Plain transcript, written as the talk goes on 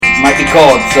Might be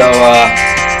cold, so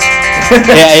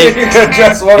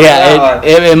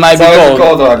it might be cold.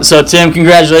 cold one. So Tim,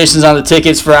 congratulations on the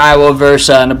tickets for Iowa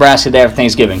versus Nebraska Day after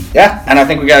Thanksgiving. Yeah, and I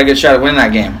think we got a good shot at winning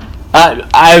that game.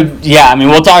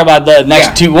 We'll talk about the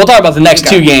next two. We'll talk about the next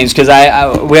two games because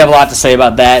we have a lot to say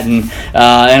about that,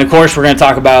 and of course we're going to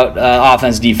talk about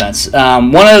offense, defense.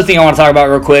 One other thing I want to talk about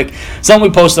real quick, something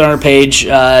we posted on our page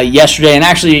yesterday, and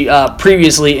actually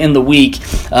previously in the week,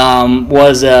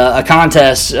 was a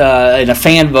contest and a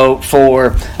fan vote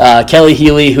for Kelly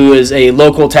Healy, who is a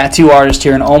local tattoo artist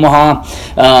here in Omaha,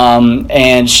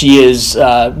 and she is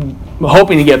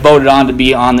hoping to get voted on to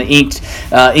be on the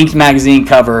Inked magazine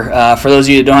cover. For those of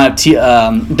you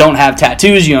that don't have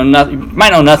tattoos, you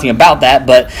might know nothing about that,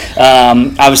 but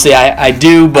obviously I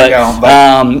do.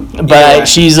 But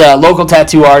she's a local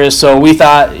tattoo artist, so we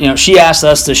thought she asked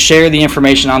us to share the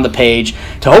information on the page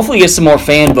to hopefully get some more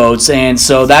fan votes, and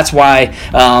so that's why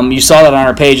you saw that on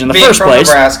our page in the first place. Being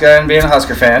from Nebraska and being a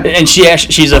Husker fan, and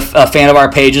she's a fan of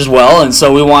our page as well, and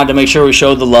so we wanted to make sure we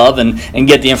showed the love and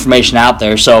get the information out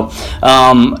there. So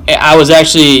I was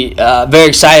actually very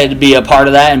excited to be a part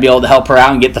of that and be able to help her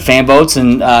out and get the fan votes,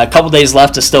 and a couple days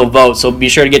left to still vote, so be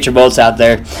sure to get your votes out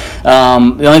there.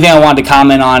 The only thing I wanted to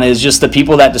comment on is just the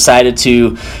people that decided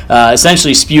to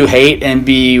essentially spew hate and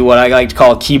be what I like to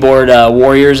call keyboard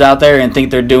warriors out there and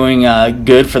think they're doing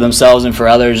good for themselves and for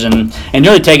others, and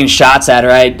really taking shots at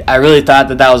her. I really thought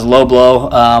that was a low blow.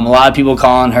 A lot of people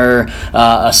calling her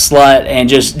a slut and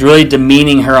just really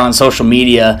demeaning her on social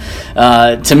media.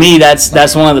 To me,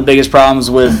 that's one of the biggest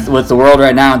problems with the world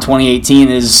right now in 2018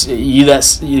 is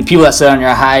people that sit on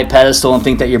your high pedestal and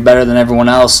think that you're better than everyone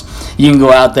else. You can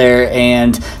go out there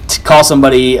and call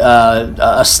somebody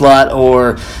a slut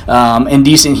or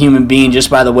indecent human being just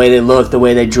by the way they look, the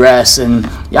way they dress, and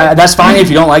that's fine if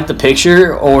you don't like the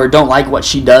picture or don't like what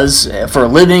she does for a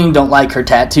living, don't like her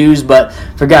tattoos, but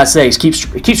for God's sakes, keep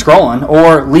scrolling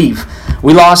or leave.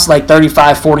 We lost like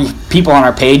 35, 40 people on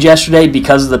our page yesterday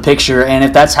because of the picture, and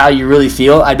if that's how you really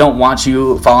feel, I don't want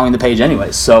you following the page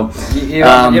anyways. So you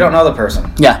don't know the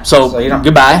person. Yeah, so you don't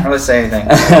goodbye. Really say anything.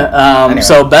 Anyway.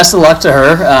 So best of luck to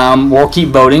her. We'll keep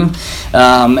voting,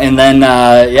 and then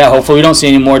hopefully we don't see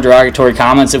any more derogatory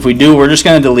comments. If we do, we're just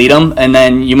going to delete them, and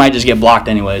then you might just get blocked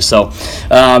anyways. So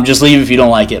just leave if you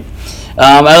don't like it.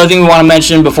 Another thing we want to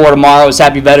mention before tomorrow is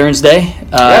Happy Veterans Day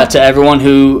to everyone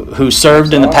who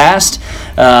served in the past,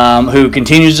 who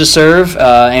continues to serve,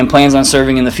 and plans on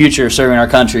serving in the future, serving our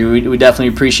country. We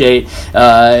definitely appreciate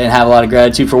and have a lot of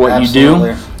gratitude for what you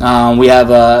do. We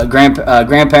have a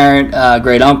grandparent,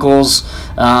 great uncles.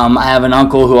 I have an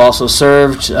uncle who also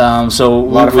served. So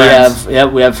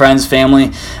we have friends,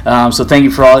 family. So thank you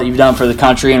for all that you've done for the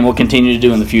country, and we'll continue to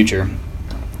do in the future.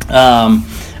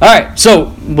 All right,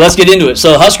 so let's get into it.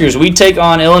 So the Huskers, we take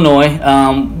on Illinois.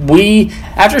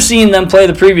 After seeing them play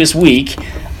the previous week,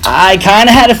 I kind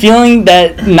of had a feeling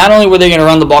that not only were they going to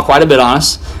run the ball quite a bit on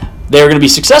us, they were going to be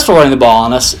successful running the ball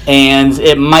on us, and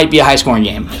it might be a high-scoring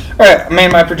game. All right, I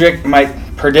mean, my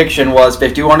prediction was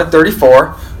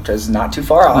 51-34, which is not too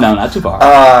far off. No, not too far.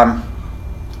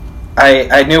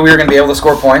 I knew we were going to be able to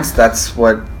score points. That's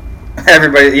what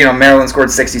everybody, Maryland scored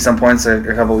 60-some points a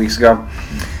couple weeks ago.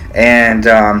 And,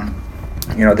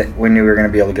 we knew we were going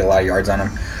to be able to get a lot of yards on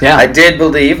them. Yeah. I did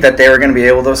believe that they were going to be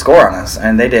able to score on us,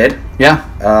 and they did.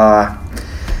 Yeah.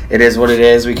 It is what it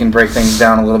is. We can break things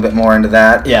down a little bit more into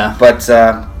that. Yeah. But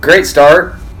great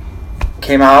start.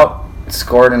 Came out,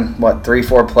 scored in,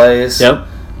 3-4 plays. Yep.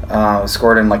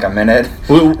 Scored in like a minute.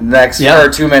 Or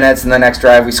 2 minutes, and the next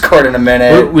drive we scored in a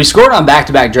minute. We scored on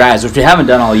back-to-back drives, which we haven't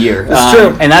done all year. That's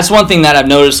true. And that's one thing that I've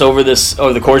noticed over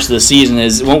the course of the season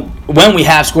is when we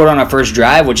have scored on our first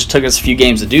drive, which took us a few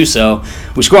games to do so,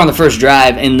 we score on the first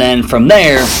drive, and then from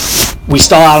there we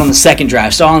stall out on the second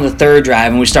drive, stall on the third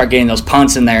drive, and we start getting those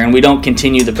punts in there, and we don't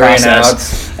continue the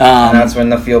process. And that's when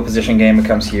the field position game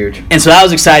becomes huge. And so that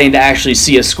was exciting to actually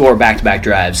see us score back-to-back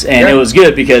drives. And it was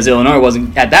good because Illinois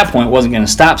wasn't going to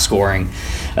stop scoring.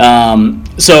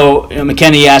 So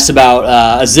McKenny asked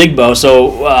about Zigbo.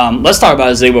 So let's talk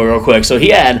about Zigbo real quick. So he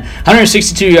had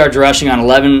 162 yards rushing on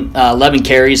 11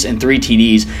 carries and 3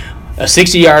 TDs. A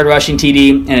 60-yard rushing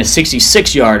TD and a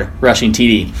 66-yard rushing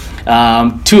TD.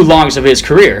 2 longest of his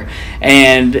career.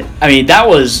 And, I mean, that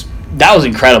was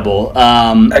incredible.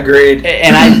 Agreed.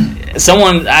 And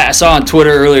I saw on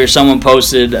Twitter earlier, someone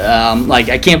posted,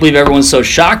 I can't believe everyone's so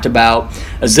shocked about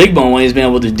Zigbo and what he's been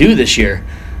able to do this year.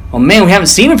 Well, man, we haven't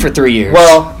seen him for 3 years.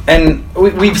 Well, and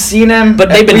we've seen him. But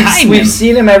they've been hiding him. We've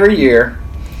seen him every year.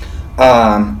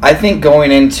 I think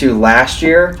going into last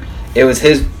year, it was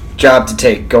his job to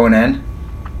take going in.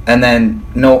 and then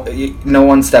no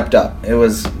one stepped up. It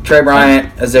was Trey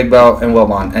Bryant, Ozigbo, and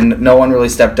Wilbon, and no one really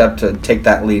stepped up to take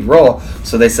that lead role.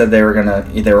 So they said they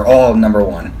were all number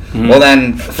one. Mm-hmm. Well,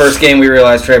 then first game we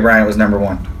realized Trey Bryant was number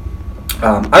one.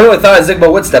 I really thought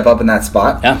Ozigbo would step up in that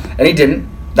spot, and he didn't.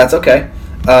 That's okay.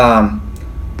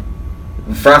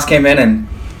 Frost came in and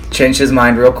changed his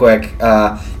mind real quick.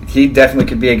 He definitely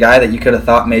could be a guy that you could have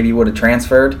thought maybe would have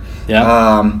transferred.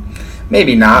 Yeah.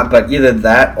 Maybe not, but either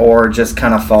that or just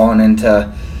kind of fallen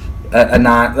into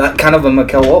kind of a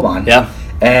Mikel Wilbon. Yeah.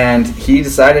 And he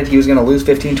decided he was going to lose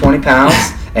 15, 20 pounds,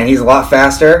 and he's a lot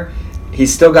faster.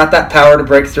 He's still got that power to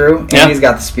break through, and he's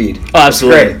got the speed. Oh,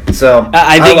 absolutely. It's great. So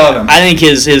I love him. I think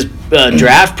his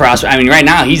draft prospect. I mean, right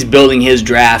now he's building his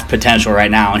draft potential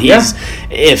right now, and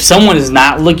if someone is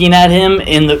not looking at him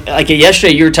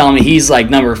yesterday, you were telling me he's like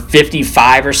number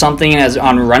 55 or something as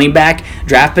on running back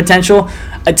draft potential.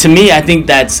 To me, I think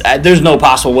that's there's no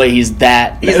possible way he's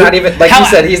that. He's not even you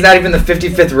said. He's not even the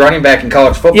 55th running back in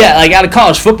college football. Yeah, out of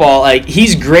college football,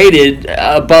 he's graded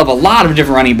above a lot of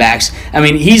different running backs. I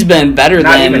mean, he's been better than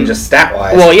not even just stat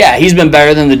wise. Well, yeah, he's been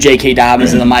better than the J.K.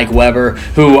 Dobbins and the Mike Weber,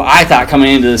 who I thought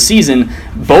coming into the season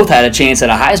both had a chance at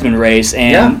a Heisman race,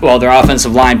 and their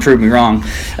offensive line proved me wrong.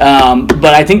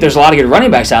 But I think there's a lot of good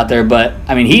running backs out there. But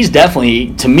I mean, he's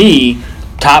definitely to me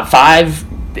top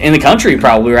 5 in the country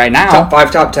probably right now. Top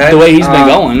 5, top 10. The way he's been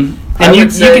going. And you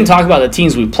can talk about the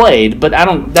teams we played, but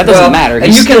that doesn't matter.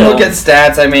 And you can look at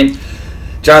stats. I mean,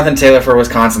 Jonathan Taylor for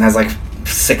Wisconsin has like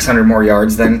 600 more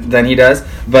yards than he does.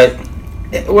 But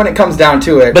when it comes down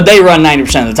to it... But they run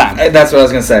 90% of the time. That's what I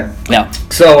was going to say. Yeah.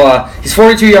 So he's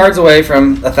 42 yards away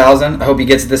from 1,000. I hope he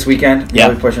gets it this weekend. Yeah.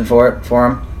 Really pushing for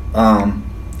him.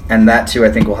 And that, too,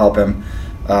 I think will help him.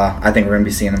 I think we're going to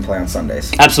be seeing him play on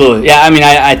Sundays. Absolutely. Yeah, I mean,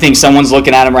 I think someone's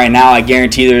looking at him right now. I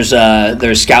guarantee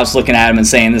there's scouts looking at him and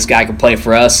saying this guy can play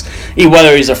for us.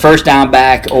 Whether he's a first down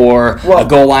back or a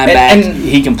goal line back,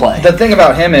 he can play. The thing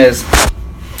about him is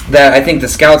that I think the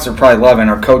scouts are probably loving,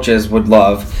 or coaches would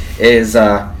love, is,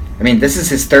 this is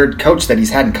his third coach that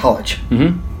he's had in college.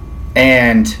 Mm-hmm.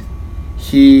 And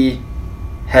he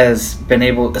has been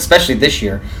able, especially this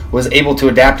year, was able to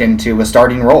adapt into a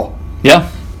starting role.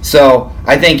 Yeah. So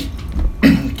I think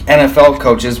NFL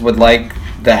coaches would like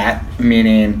that,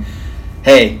 meaning,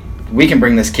 hey, we can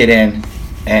bring this kid in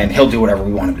and he'll do whatever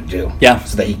we want him to do. Yeah.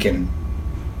 So that he can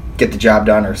get the job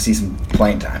done or see some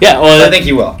playing time. Yeah, well, I think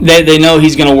he will. They know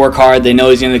he's going to work hard. They know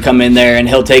he's going to come in there and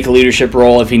he'll take a leadership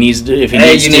role if he needs to.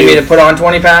 Hey, you need me to put on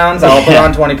 20 pounds? I'll put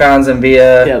on 20 pounds and be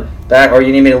a back. Or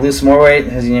you need me to lose some more weight?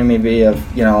 Because you need me to be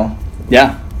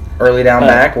a, early down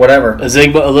back, whatever.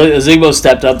 Ozigbo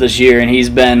stepped up this year, and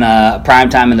he's been prime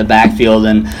time in the backfield.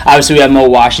 And obviously, we have Mo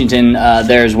Washington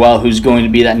there as well, who's going to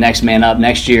be that next man up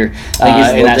next year I think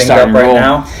he's in that starting role. Right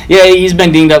now. Yeah, he's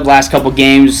been dinged up the last couple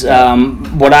games.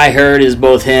 What I heard is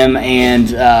both him and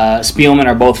Spielman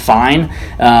are both fine.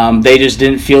 They just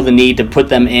didn't feel the need to put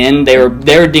them in. They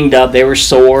were dinged up. They were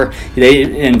sore.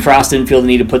 And Frost didn't feel the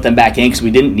need to put them back in because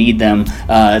we didn't need them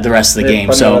the rest of the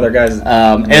game. So other guys,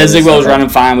 and Ozigbo was running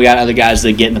fine. We got other guys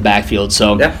that get in the backfield.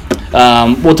 So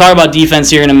we'll talk about defense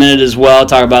here in a minute as well.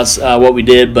 Talk about what we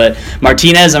did. But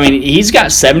Martinez, he's got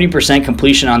 70%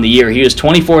 completion on the year. He was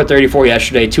 24-34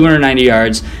 yesterday, 290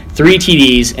 yards, 3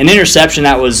 TDs, an interception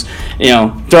that was,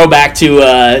 throwback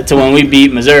to when we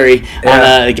beat Missouri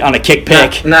on a kick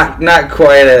pick. Not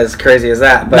quite as crazy as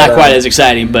that. But, not quite as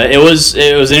exciting, but it was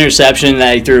an interception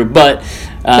that he threw. But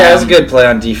it was a good play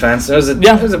on defense. It was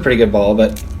a pretty good ball,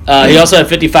 but he also had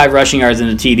 55 rushing yards in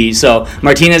the TD. So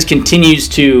Martinez continues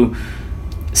to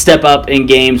step up in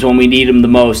games when we need him the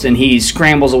most, and he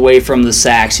scrambles away from the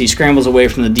sacks. He scrambles away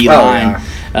from the D-line.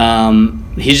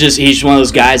 He's one of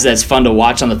those guys that's fun to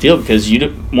watch on the field because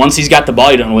once he's got the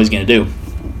ball, you don't know what he's going to do.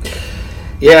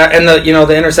 Yeah, and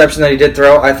the interception that he did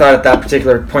throw, I thought at that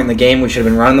particular point in the game we should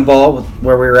have been running the ball with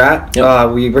where we were at.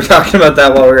 Yep. We were talking about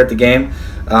that while we were at the game.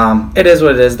 It is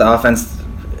what it is. The offense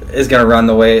is going to run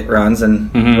the way it runs,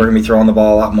 and we're going to be throwing the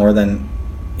ball a lot more than,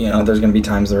 there's going to be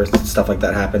times where stuff like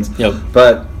that happens. Yep.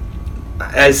 But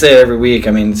I say it every week,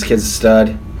 this kid's a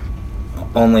stud,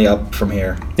 only up from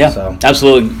here. Yeah, so.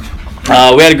 Absolutely.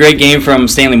 We had a great game from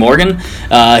Stanley Morgan.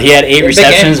 He had 8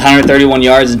 receptions, 131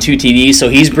 yards, and 2 TDs, so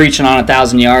he's breaching on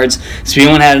 1,000 yards.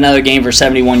 Spielman had another game for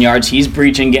 71 yards. He's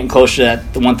breaching, getting close to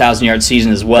that 1,000-yard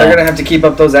season as well. They're going to have to keep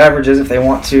up those averages if they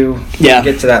want to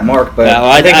get to that mark, but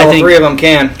I think all 3 of them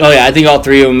can. Oh, yeah, I think all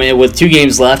 3 of them, with 2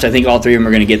 games left, I think all 3 of them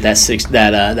are going to get that 1,000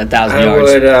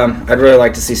 yards. I'd really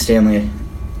like to see Stanley.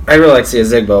 I'd really like to see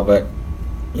Ozigbo, but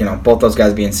both those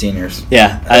guys being seniors.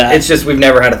 Yeah, it's just we've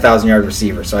never had a 1,000-yard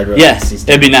receiver, so I'd really like to see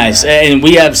it'd be nice. And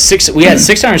we had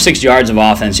 606 yards of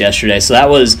offense yesterday, so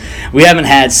we haven't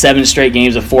had 7 straight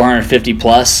games of 450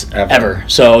 plus ever.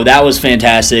 So that was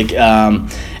fantastic. And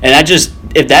that just,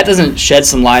 if that doesn't shed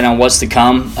some light on what's to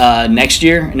come next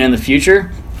year and in the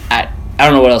future, I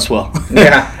don't know what else will.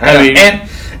 Yeah, I mean,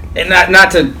 and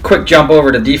not to quick jump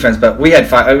over to defense, but we had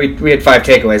 5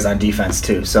 takeaways on defense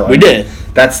too. So we did.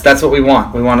 That's what we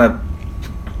want. We want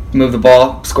to move the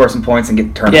ball, score some points, and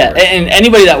get turnovers. Yeah, and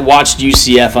anybody that watched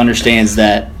UCF understands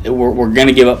that we're going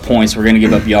to give up points, we're going to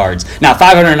give up yards. Now,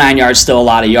 509 yards is still a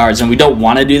lot of yards, and we don't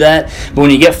want to do that. But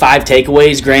when you get 5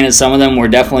 takeaways, granted, some of them were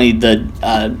definitely the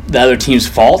other team's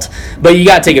fault, but you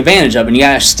got to take advantage of it, and you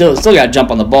got to still got to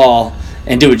jump on the ball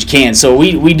and do what you can. So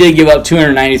we did give up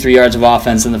 293 yards of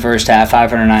offense in the first half,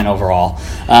 509 overall.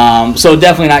 So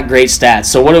definitely not great stats.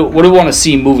 So what do we want to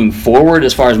see moving forward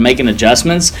as far as making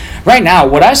adjustments? Right now,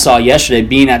 what I saw yesterday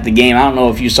being at the game, I don't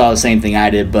know if you saw the same thing I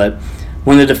did, but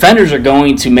when the defenders are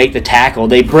going to make the tackle,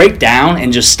 they break down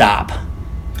and just stop.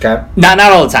 Okay. Not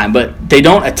all the time, but they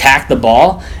don't attack the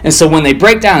ball. And so when they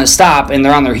break down and stop and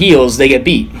they're on their heels, they get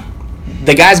beat.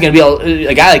 The guy's going to be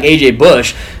a guy like A.J.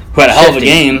 Bush, who had a hell of a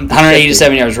game,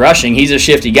 187 yards rushing. He's a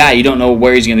shifty guy. You don't know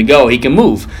where he's going to go. He can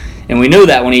move. And we knew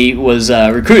that when he was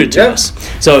recruited to us.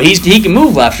 So he can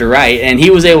move left or right, and he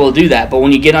was able to do that. But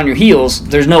when you get on your heels,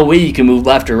 there's no way you can move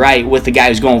left or right with the guy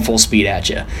who's going full speed at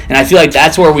you. And I feel like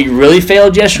that's where we really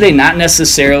failed yesterday, not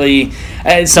necessarily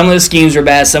some of the schemes were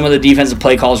bad, some of the defensive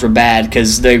play calls were bad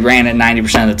because they ran it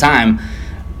 90% of the time.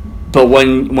 But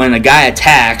when a guy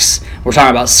attacks, we're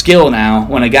talking about skill now,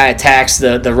 when a guy attacks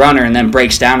the runner and then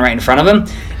breaks down right in front of him,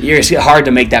 it's hard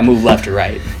to make that move left or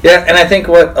right. Yeah, and I think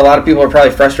what a lot of people are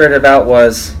probably frustrated about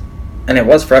was, and it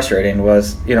was frustrating,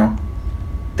 was,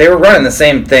 they were running the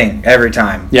same thing every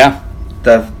time. Yeah.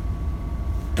 The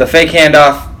fake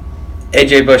handoff,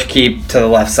 A.J. Bush keep to the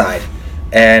left side,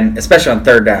 and especially on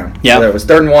third down. Yeah. Whether it was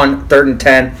 3rd and 1, 3rd and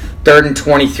 10, 3rd and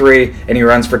 23, and he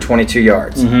runs for 22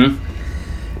 yards. Mm-hmm.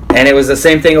 And it was the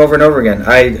same thing over and over again.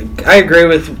 I agree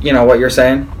with what you're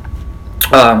saying.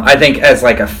 I think as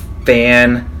like a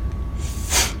fan,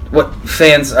 what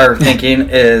fans are thinking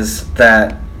is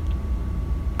that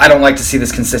I don't like to see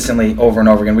this consistently over and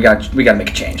over again. We got to make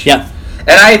a change. Yeah, and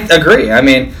I agree. I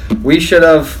mean, we should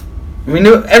have. We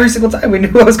knew every single time. We knew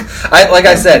it was. Like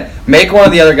I said, make one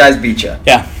of the other guys beat you.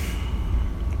 Yeah.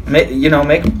 Make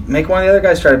one of the other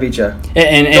guys try to beat you.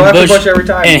 And don't have to push every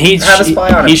time. And have a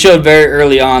spy on him. He showed very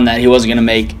early on that he wasn't going to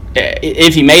make.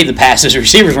 If he made the passes,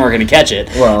 receivers weren't going to catch it.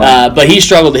 Well, but he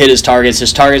struggled to hit his targets.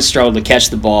 His targets struggled to catch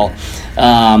the ball.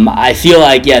 I feel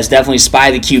like, yes, definitely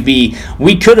spy the QB.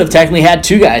 We could have technically had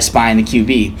 2 guys spying the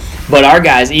QB. But our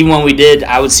guys, even when we did,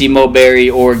 I would see Mo Berry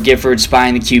or Gifford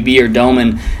spying the QB or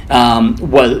Doman.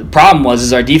 What the problem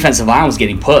was our defensive line was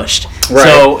getting pushed. Right.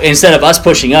 So instead of us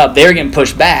pushing up, they were getting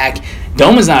pushed back.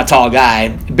 Doman's not a tall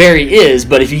guy. Barry is,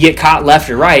 but if you get caught left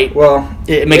or right,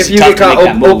 it makes it tough to make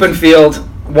that move. Open field,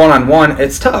 one-on-one,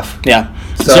 it's tough. Yeah.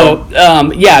 So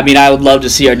I mean, I would love to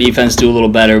see our defense do a little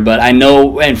better, but I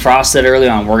know, and Frost said early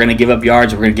on, we're going to give up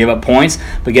yards, we're going to give up points,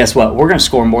 but guess what? We're going to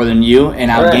score more than you and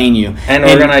outgain you. And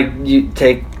we're going to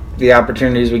take the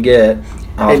opportunities we get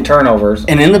off turnovers.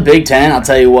 And in the Big Ten, I'll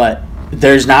tell you what,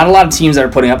 there's not a lot of teams that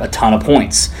are putting up a ton of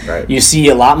points. Right. You see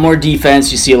a lot more defense,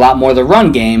 you see a lot more of the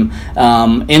run game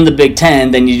in the Big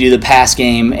Ten than you do the pass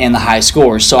game and the high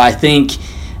scores. So I think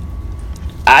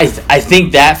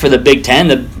that for the Big Ten,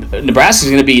 Nebraska's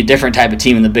going to be a different type of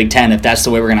team in the Big Ten if that's the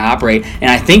way we're going to operate.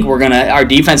 And I think our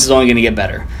defense is only going to get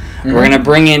better. Mm-hmm. We're going to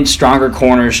bring in stronger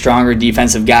corners, stronger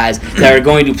defensive guys that are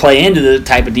going to play into the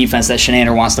type of defense that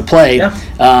Shanahan wants to play. Yeah.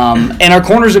 And our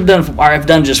corners have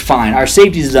done just fine. Our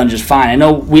safeties have done just fine. I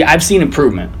know I've seen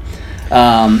improvement.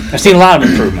 I've seen a lot of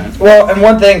improvement. Well, and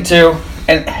one thing too,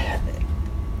 and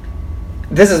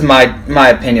this is my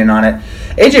opinion on it.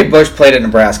 A.J. Bush played at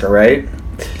Nebraska, right?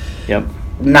 Yep.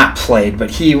 Not played,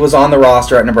 but he was on the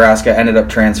roster at Nebraska, ended up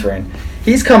transferring.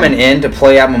 He's coming in to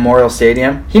play at Memorial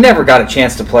Stadium. He never got a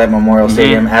chance to play at Memorial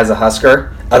Stadium as a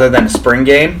Husker, other than a spring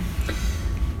game.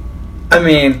 I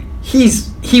mean,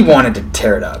 he wanted to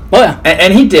tear it up. Oh, yeah.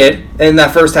 And he did in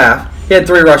that first half. He had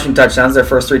 3 rushing touchdowns, their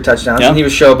first 3 touchdowns, yep. And he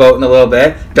was showboating a little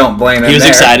bit. Don't blame him. He was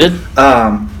excited.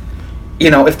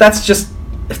 If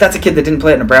that's a kid that didn't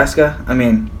play at Nebraska, I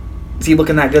mean, is he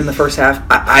looking that good in the first half?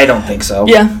 I don't think so.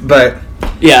 Yeah. But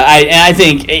Yeah, I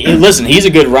think, listen, he's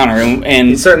a good runner, and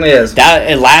he certainly is.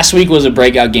 That last week was a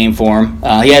breakout game for him.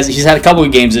 He's had a couple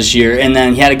of games this year, and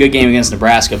then he had a good game against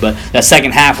Nebraska. But that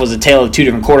second half was a tale of two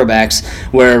different quarterbacks,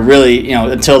 where really,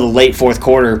 until the late fourth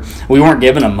quarter, we weren't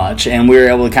giving him much, and we were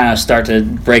able to kind of start to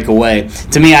break away.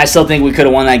 To me, I still think we could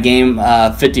have won that game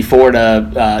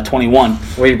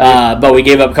 54-21. But we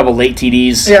gave up a couple late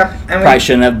TDs. Yeah, and probably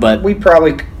shouldn't have, but we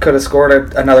probably could have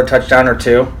scored another touchdown or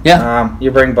two. Yeah. You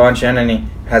bring Bunch in, and he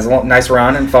has a nice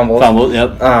run and fumbles.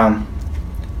 Yep.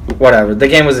 Whatever. The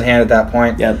game was in hand at that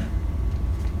point. Yep.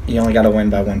 You only got to win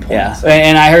by 1 point. Yeah,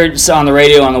 and I heard on the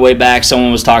radio on the way back,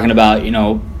 someone was talking about,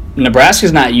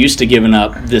 Nebraska's not used to giving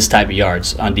up this type of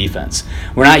yards on defense.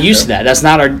 We're not used to that. That's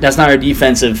not our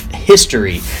defensive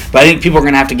history. But I think people are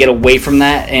going to have to get away from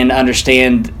that and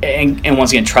understand and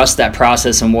once again trust that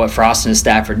process and what Frost and his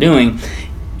staff are doing.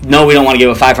 No, we don't want to give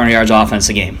up 500 yards offense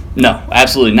a game. No,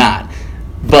 absolutely not.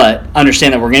 But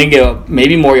understand that we're going to give up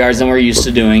maybe more yards than we're used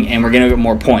to doing, and we're going to get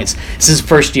more points. This is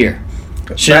first year.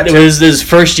 It was this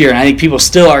first year, and I think people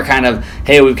still are kind of,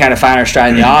 hey, we've kind of found our stride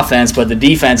in the offense, but the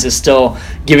defense is still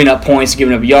giving up points,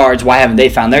 giving up yards. Why haven't they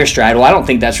found their stride? Well, I don't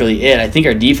think that's really it. I think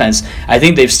our defense,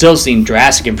 they've still seen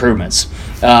drastic improvements.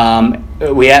 We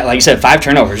had, like you said, 5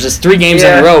 turnovers. Just 3 games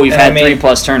in a row we've had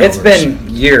 3+ turnovers. It's been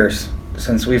years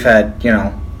since we've had,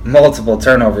 multiple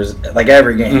turnovers, like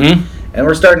every game. Mm-hmm. And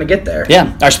we're starting to get there.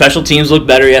 Yeah, our special teams looked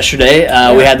better yesterday.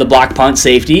 We had the blocked punt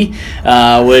safety,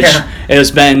 which it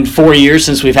has been 4 years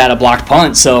since we've had a blocked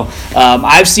punt. So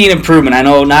I've seen improvement. I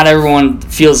know not everyone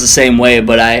feels the same way,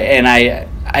 but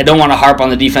I don't want to harp on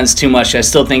the defense too much. I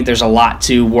still think there's a lot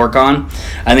to work on.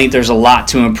 I think there's a lot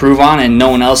to improve on, and no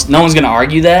one's going to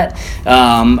argue that.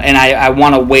 And I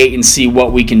want to wait and see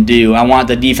what we can do. I want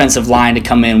the defensive line to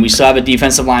come in. We still have a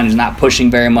defensive line who's not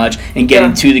pushing very much and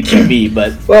getting to the QB.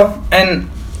 But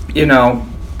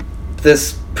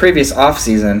this previous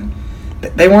offseason,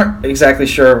 they weren't exactly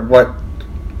sure what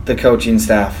the coaching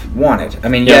staff wanted. I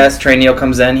mean, yes, Trey Neal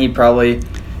comes in. He probably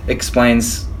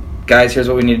explains, guys, here's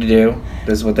what we need to do.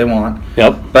 This is what they want.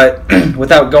 Yep. But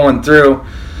without going through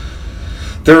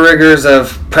the rigors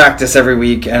of practice every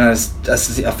week and a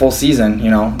full season,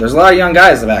 there's a lot of young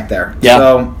guys back there. Yeah.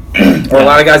 So, a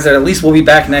lot of guys that at least will be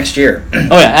back next year.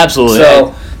 Oh, yeah, absolutely.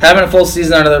 So, having a full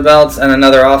season under their belts and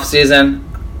another off season,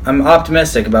 I'm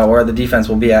optimistic about where the defense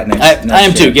will be at next year. I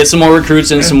am too. Get some more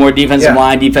recruits in, some more defensive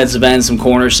line, defensive ends, some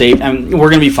corner, safety. We're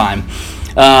going to be fine.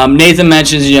 Nathan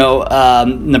mentions,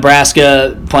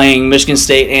 Nebraska playing Michigan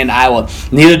State and Iowa.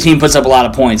 Neither team puts up a lot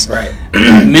of points. Right.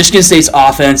 Michigan State's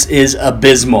offense is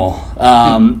abysmal.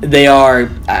 They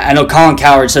are. I know Colin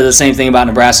Cowherd said the same thing about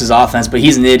Nebraska's offense, but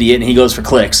he's an idiot and he goes for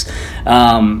clicks.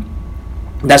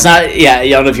 That's not. Yeah, I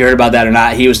don't know if you heard about that or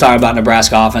not. He was talking about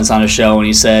Nebraska offense on a show, and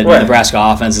he said Nebraska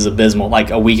offense is abysmal.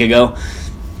 Like a week ago.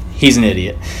 He's an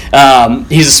idiot.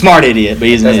 He's a smart idiot, but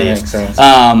he's an idiot. Make sense.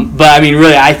 But I mean,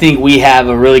 really, I think we have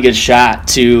a really good shot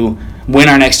to win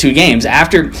our next 2 games.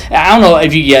 After, I don't know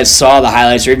if you guys saw the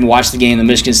highlights or even watched the game. The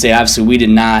Michigan State, obviously, we did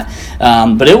not.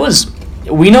 But it was.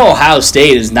 We know Ohio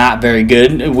State is not very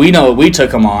good. We know we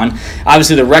took them on.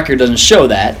 Obviously, the record doesn't show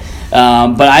that.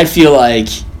 But I feel like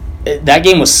that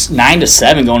game was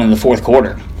 9-7 going into the fourth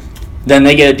quarter. Then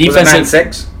they get a defensive. Was it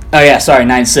 9-6? Oh, yeah, sorry,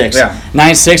 9-6. Yeah.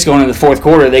 9-6 going into the fourth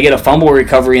quarter. They get a fumble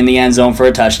recovery in the end zone for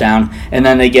a touchdown, and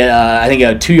then they get, I think,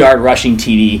 a 2-yard rushing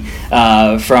TD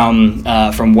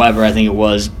from Weber, I think it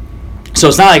was. So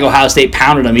it's not like Ohio State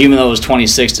pounded them, even though it was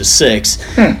 26-6.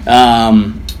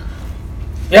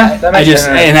 Yeah, that makes sense.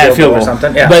 And that field goal. Or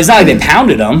something. Yeah. But it's not like they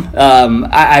pounded them.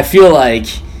 I feel like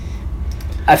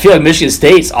Michigan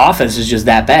State's offense is just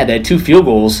that bad. They had 2 field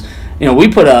goals. We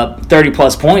put up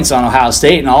 30+ points on Ohio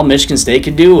State, and all Michigan State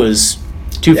could do was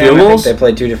 2 field goals. I think they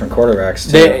played 2 different quarterbacks,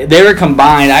 too. They were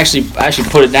combined. I actually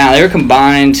put it down. They were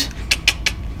combined,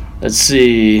 let's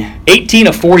see, 18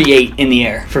 of 48 in the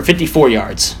air for 54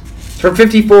 yards. For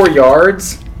 54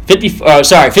 yards?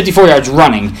 54 yards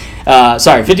running.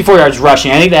 54 yards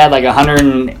rushing. I think they had like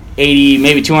 180,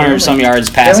 maybe 200 some yards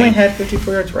passing. They only had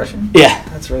 54 yards rushing? Yeah.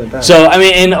 That's really bad. So, I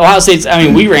mean, in Ohio State,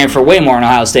 we ran for way more in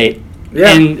Ohio State.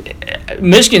 Yeah. And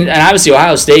Michigan, and obviously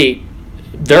Ohio State,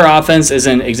 their offense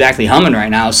isn't exactly humming right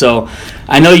now. So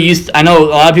I know a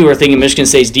lot of people are thinking Michigan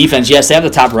State's defense. Yes, they have the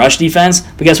top rush defense,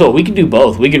 but guess what? We can do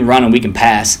both. We can run and we can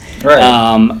pass. Right.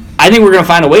 I think we're going to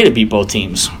find a way to beat both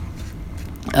teams.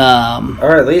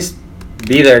 Or at least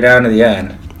be there down to the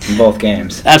end in both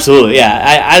games. Absolutely, yeah.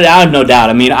 I have no doubt.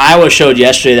 I mean, Iowa showed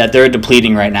yesterday that they're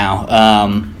depleting right now.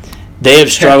 They have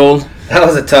struggled. That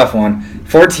was a tough one.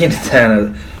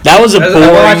 14-10. That was a boring.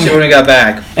 I watched it when we got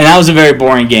back, and that was a very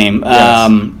boring game. Yes.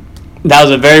 That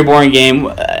was a very boring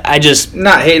game. I just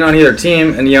not hating on either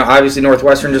team, and obviously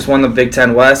Northwestern just won the Big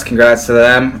Ten West. Congrats to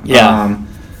them. Yeah.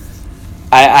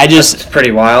 I just it's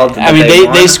pretty wild. I mean,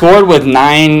 they scored with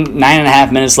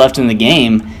 9.5 minutes left in the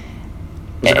game.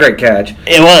 It was a great catch.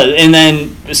 It was, and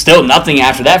then still nothing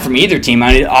after that from either team.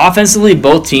 I mean, offensively,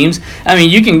 both teams. I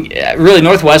mean, you can really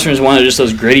Northwestern is one of just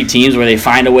those gritty teams where they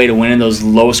find a way to win in those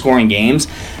low-scoring games.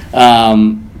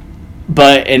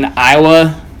 But an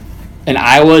Iowa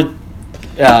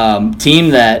team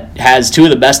that has two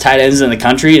of the best tight ends in the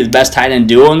country, the best tight end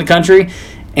duo in the country,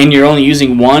 and you're only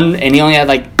using one, and he only had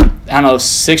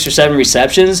 6 or 7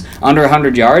 receptions, under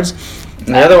 100 yards.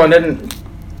 And the other one didn't.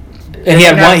 And he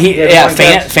had one.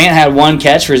 Fant had one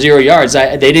catch for 0 yards.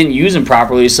 They didn't use him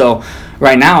properly. So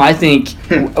right now, I think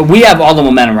we have all the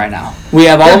momentum right now. We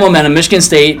have all the momentum. Michigan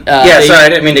State. Sorry, I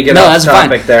didn't mean to get off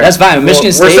topic there. That's fine.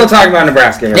 Michigan State. We're still talking about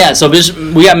Nebraska here. Yeah, so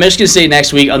we got Michigan State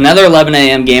next week. Another 11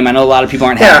 a.m. game. I know a lot of people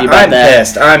aren't happy about that. I'm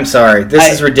pissed. I'm sorry.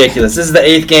 This is ridiculous. This is the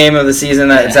 8th game of the season.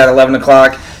 It's at 11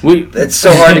 o'clock. It's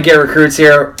so hard to get recruits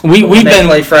here. We've been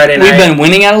play Friday night. We've been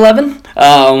winning at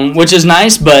 11, which is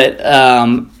nice, but.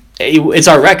 It's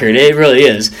our record. It really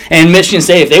is. And Michigan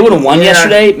State, if they would have won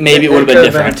yesterday, maybe it would have been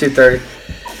different. 2:30.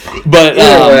 But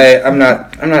either way, I'm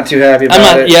not too happy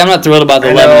about it. Yeah, I'm not thrilled about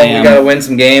the 11 a.m. We got to win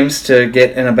some games to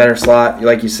get in a better slot,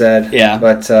 like you said. Yeah.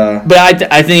 But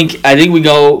I think we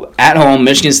go at home,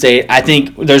 Michigan State. I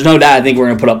think there's no doubt. I think we're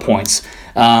going to put up points.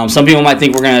 Some people might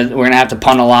think we're gonna have to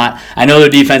punt a lot. I know their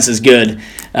defense is good,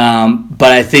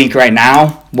 but I think right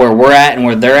now where we're at and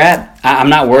where they're at, I'm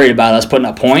not worried about us putting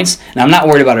up points, and I'm not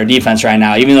worried about our defense right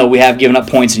now. Even though we have given up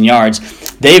points and yards,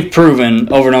 they've proven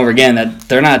over and over again that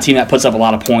they're not a team that puts up a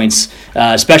lot of points,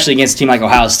 especially against a team like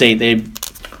Ohio State.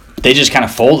 They just kind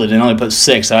of folded and only put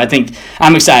 6. So I think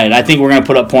I'm excited. I think we're going to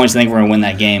put up points. I think we're going to win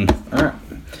that game. All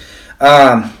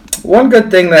right. One good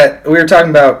thing that we were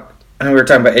talking about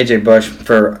A.J. Bush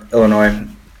for Illinois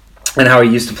and how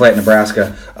he used to play at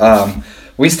Nebraska.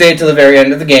 We stayed to the very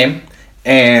end of the game,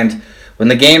 and when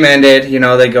the game ended,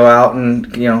 they go out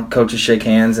and, coaches shake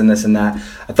hands and this and that.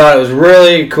 I thought it was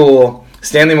really cool.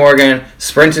 Stanley Morgan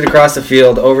sprinted across the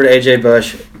field over to A.J.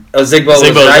 Bush. Zigbo was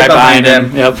right behind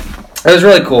him. Yep. It was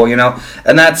really cool,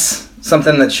 and that's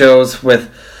something that shows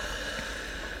with,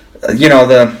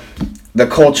 the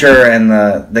culture and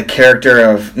the character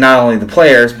of not only the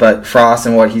players, but Frost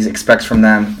and what he expects from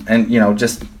them. And,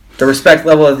 just the respect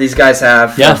level that these guys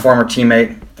have for a former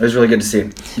teammate. It was really good to see.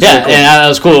 Really cool. And it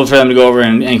was cool for them to go over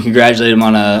and congratulate him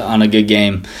on a good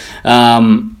game.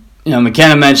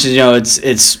 McKenna mentioned,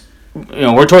 it's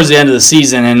we're towards the end of the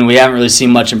season and we haven't really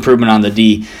seen much improvement on the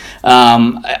D.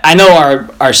 I know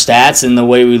our stats and the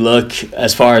way we look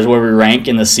as far as where we rank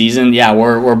in the season. Yeah,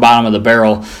 we're bottom of the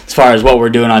barrel as far as what we're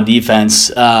doing on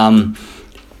defense. And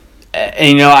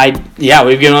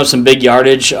we've given up some big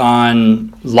yardage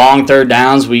on long third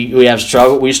downs. We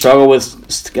struggle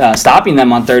with stopping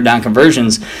them on third down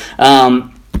conversions.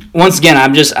 Once again,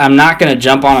 I'm not going to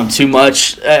jump on them too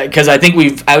much because I think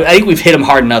we've hit them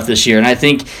hard enough this year, and I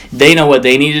think they know what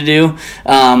they need to do.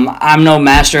 I'm no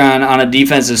master on a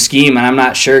defensive scheme, and I'm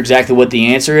not sure exactly what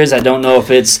the answer is. I don't know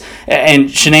if it's and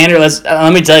Shenander.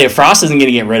 Let me tell you, Frost isn't going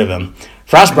to get rid of him.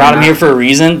 Frost brought him here for a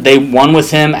reason. They won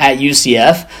with him at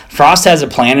UCF. Frost has a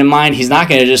plan in mind. He's not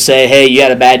going to just say, "Hey, you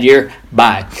had a bad year,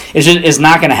 bye." It's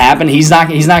not going to happen. He's not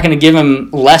going to give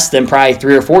him less than probably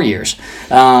 3 or 4 years.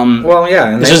 And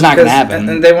it's just not going to happen.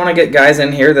 And they want to get guys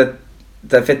in here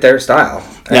that fit their style.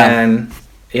 Yeah. And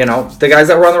the guys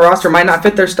that were on the roster might not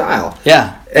fit their style.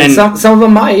 Yeah. And some of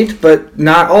them might, but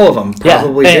not all of them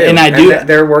probably do. And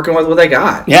they're working with what they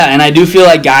got. Yeah, and I do feel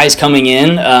like guys coming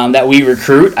in that we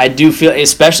recruit, I do feel,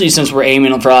 especially since we're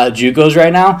aiming for a lot of JUCOs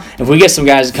right now, if we get some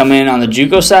guys to come in on the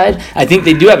JUCO side, I think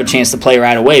they do have a chance to play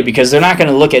right away because they're not going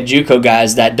to look at JUCO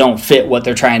guys that don't fit what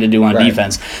they're trying to do on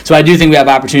defense. So I do think we have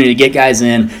opportunity to get guys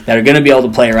in that are going to be able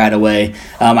to play right away.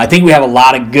 I think we have a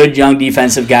lot of good young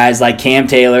defensive guys like Cam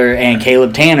Taylor and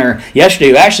Caleb Tanner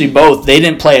yesterday, who actually both, they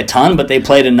didn't play a ton, but they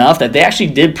played enough that they actually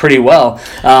did pretty well.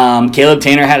 Caleb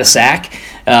Tanner had a sack.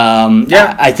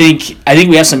 I think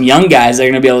we have some young guys that are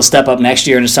going to be able to step up next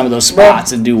year into some of those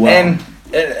spots and do well.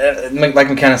 And like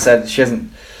McKenna said, she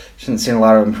hasn't seen a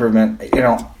lot of improvement.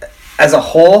 As a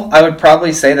whole, I would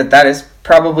probably say that is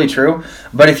probably true.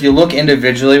 But if you look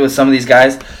individually with some of these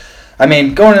guys,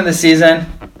 going into the season,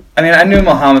 I knew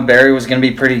Muhammad Berry was going to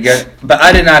be pretty good, but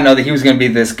I did not know that he was going to be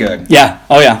this good. Yeah.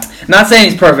 Oh, yeah. Not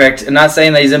saying he's perfect, and not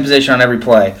saying that he's in position on every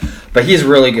play, but he's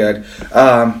really good.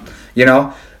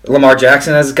 Lamar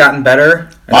Jackson has gotten better.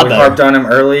 We harped on him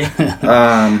early.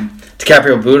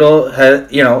 DiCaprio Boodle,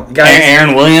 guys.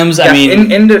 Aaron Williams. Yeah, I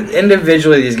mean,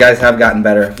 individually, these guys have gotten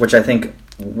better, which I think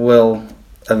will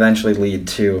eventually lead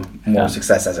to more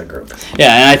success as a group.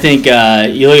 Yeah, and I think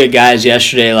you look at guys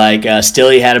yesterday, like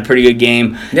Stilley had a pretty good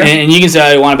game. Yeah. And you can say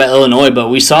all you want about Illinois, but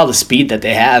we saw the speed that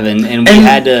they have, and we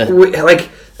had to...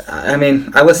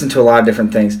 I listened to a lot of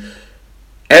different things.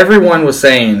 Everyone was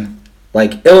saying,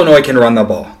 Illinois can run the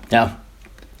ball. Yeah.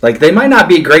 They might not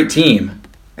be a great team,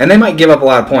 and they might give up a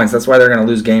lot of points. That's why they're going to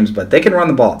lose games, but they can run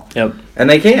the ball. Yep. And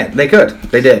they can. They could.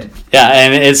 They did. Yeah,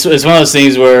 and it's one of those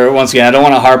things where, once again, I don't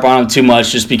want to harp on them too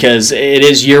much just because it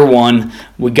is year one.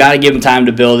 We got to give them time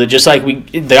to build it. Just like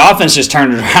the offense just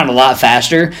turned it around a lot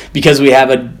faster because we have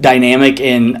a dynamic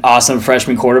and awesome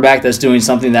freshman quarterback that's doing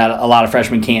something that a lot of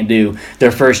freshmen can't do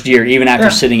their first year, even after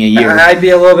sitting a year. I'd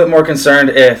be a little bit more concerned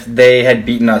if they had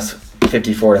beaten us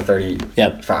 54-35.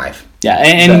 Yep. Yeah,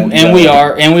 and we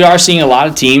are seeing a lot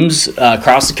of teams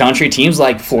across the country, teams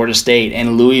like Florida State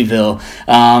and Louisville,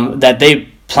 that they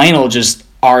plain old just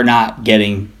are not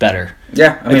getting better.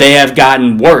 Yeah, they have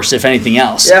gotten worse, if anything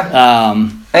else. Yeah.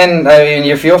 And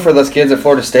you feel for those kids at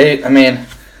Florida State.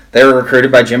 They were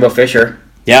recruited by Jimbo Fisher.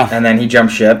 Yeah. And then he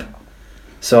jumped ship.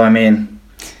 So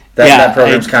that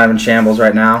program's kind of in shambles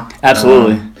right now.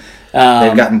 Absolutely.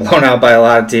 They've gotten blown out by a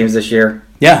lot of teams this year.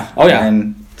 Yeah. Oh yeah.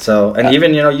 And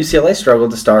even UCLA struggled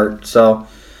to start. So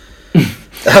we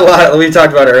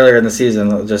talked about it earlier in the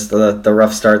season, just the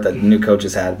rough start that new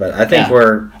coaches had. But I think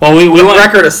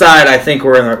record aside, I think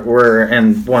we're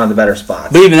in one of the better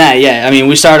spots. But even that,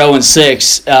 we started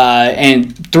 0-6,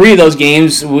 and 3 of those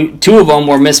games, 2 of them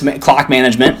were clock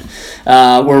management.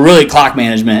 Were really clock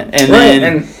management, and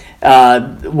then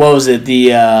what was it?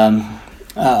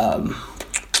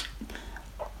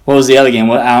 What was the other game?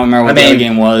 I don't remember what the other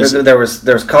game was. There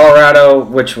was Colorado,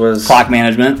 which was clock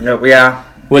management. Yeah.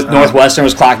 With Northwestern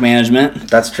was clock management.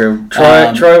 That's true.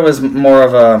 Troy was more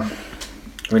of a.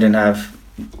 We didn't have.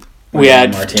 We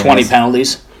had 20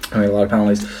 penalties. A lot of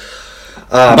penalties.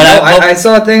 I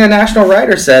saw a thing a national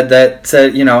writer said this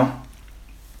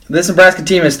Nebraska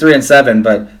team is 3-7,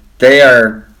 but they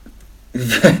are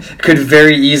could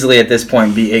very easily at this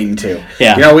point be 8-2.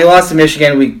 Yeah. We lost to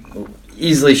Michigan. We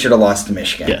easily should have lost to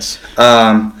Michigan. Yes.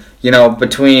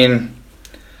 Between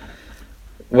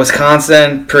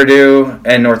Wisconsin, Purdue,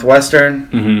 and Northwestern.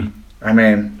 Mm-hmm.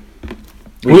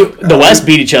 The West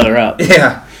beat each other up.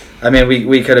 Yeah.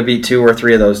 We could have beat 2 or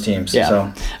 3 of those teams. Yeah.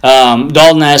 So.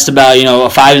 Dalton asked about, a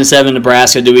 5-7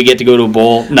 Nebraska. Do we get to go to a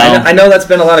bowl? No. I know that's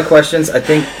been a lot of questions. I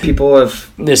think people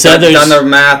have done the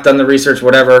math, done the research,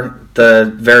 whatever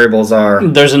the variables are.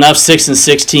 There's enough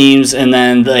 6-6 teams, and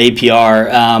then the APR.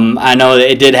 I know that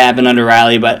it did happen under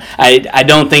Riley, but I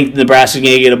don't think Nebraska's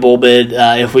going to get a bowl bid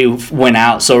if we win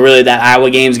out. So really, that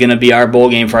Iowa game is going to be our bowl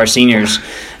game for our seniors.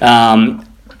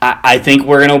 I think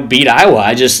we're going to beat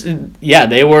Iowa.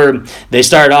 They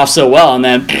started off so well and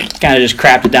then kind of just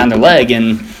crapped it down their leg.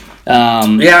 And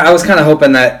I was kind of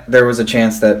hoping that there was a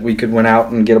chance that we could win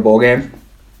out and get a bowl game,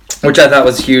 which I thought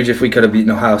was huge. If we could have beaten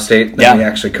Ohio State, then we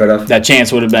actually could have. That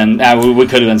chance would have been, we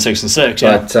could have been 6-6.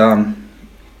 Yeah.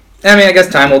 But I guess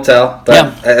time will tell.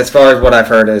 But as far as what I've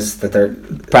heard is that they're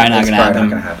probably not going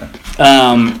to happen.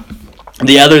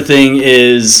 The other thing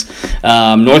is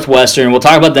Northwestern. We'll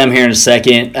talk about them here in a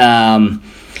second.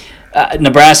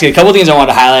 Nebraska, a couple of things I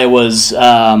wanted to highlight was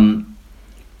Mick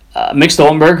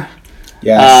Stoltenberg.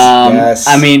 Yes.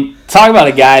 Talk about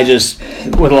a guy just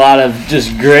with a lot of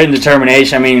just grit and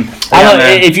determination.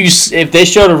 If they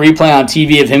showed a replay on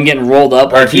TV of him getting rolled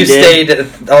up, or if he stayed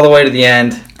all the way to the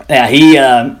end. Yeah, he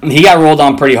got rolled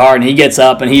on pretty hard, and he gets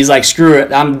up, and he's like, screw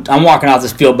it, I'm walking off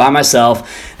this field by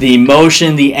myself. The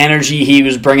emotion, the energy he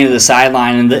was bringing to the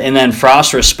sideline, and then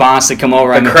Frost's response to come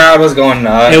over. The crowd was going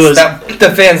nuts. It was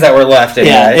the fans that were left.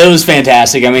 It was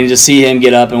fantastic. To see him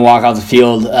get up and walk off the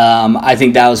field, I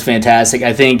think that was fantastic.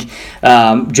 I think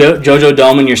JoJo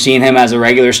Domann, you're seeing him as a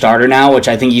regular starter now, which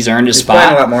I think he's earned his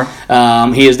spot. Playing a lot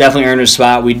more. He has definitely earned his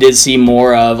spot. We did see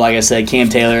more of, like I said, Cam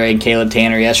Taylor and Caleb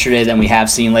Tanner yesterday than we have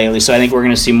seen lately. So I think we're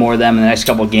going to see more of them in the next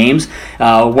couple of games.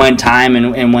 When time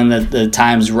and when the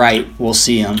time's right, we'll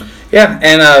see them. Yeah,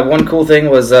 and one cool thing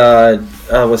was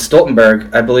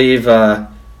Stoltenberg. I believe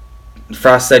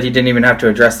Frost said he didn't even have to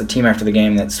address the team after the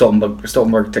game, that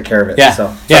Stoltenberg took care of it. Yeah, so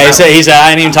he said I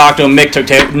didn't even talk to him. Mick took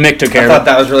care of it. I thought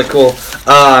that was really cool.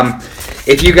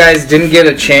 If you guys didn't get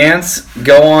a chance,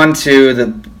 go on to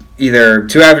the either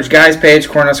Two Average Guys page,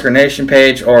 Cornhusker Nation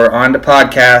page, or on the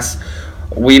podcast.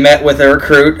 We met with a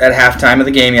recruit at halftime of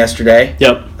the game yesterday.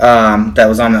 Yep. That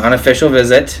was on an unofficial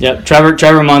visit. Yep.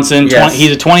 Trevor Munson. Yes.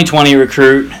 He's a 2020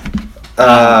 recruit.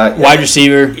 Wide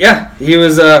receiver. Yeah, he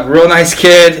was a real nice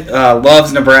kid.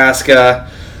 Loves Nebraska.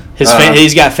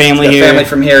 He's got family here. Family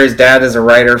from here. His dad is a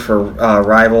writer for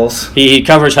Rivals. He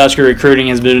covers Husker recruiting.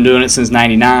 Has been doing it since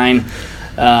 '99.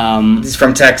 He's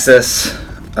from Texas.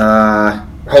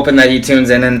 Hoping that he tunes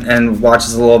in and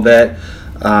watches a little bit.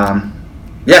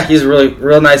 Yeah, he's a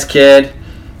real nice kid.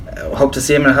 Hope to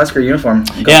see him in a Husker uniform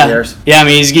in a couple years. Yeah. I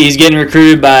mean, he's getting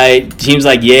recruited by teams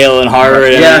like Yale and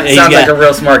Harvard. Yeah, sounds like a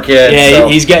real smart kid. Yeah, so.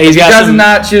 he's got. If he does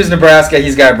not choose Nebraska,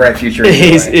 he's got a bright future.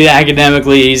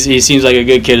 Academically, he seems like a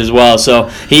good kid as well. So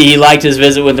he liked his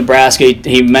visit with Nebraska.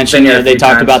 He mentioned that they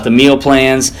talked about the meal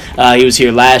plans. He was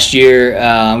here last year.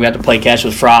 We got to play catch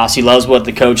with Frost. He loves what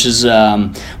the coaches,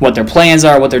 what their plans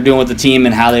are, what they're doing with the team,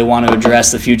 and how they want to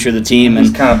address the future of the team. And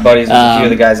he's kind of buddies with a few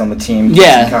of the guys on the team.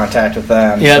 Yeah, in contact with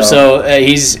them. Yeah, so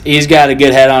he's got a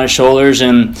good head on his shoulders,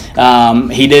 and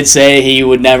he did say he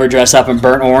would never dress up in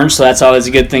burnt orange, so that's always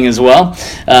a good thing as well.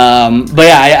 But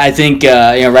yeah, I think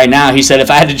right now he said if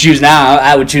I had to choose now,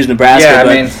 I would choose Nebraska. Yeah,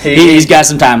 but I mean he's got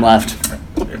some time left.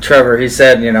 Trevor, he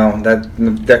said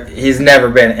that he's never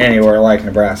been anywhere like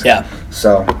Nebraska. Yeah.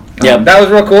 So that was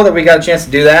real cool that we got a chance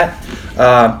to do that.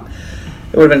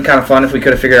 It would have been kind of fun if we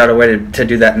could have figured out a way to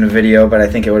do that in a video, but I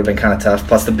think it would have been kind of tough.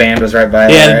 Plus, the band was right by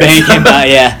it. Yeah, the band came by,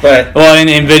 yeah. But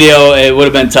in video, it would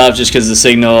have been tough just because of the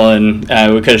signal, and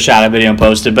we could have shot a video and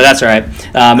posted, but that's all right.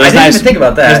 I didn't even think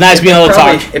about that. It was nice being able to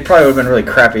talk. It probably would have been really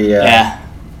crappy. Yeah.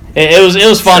 It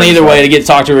was fun either way to get to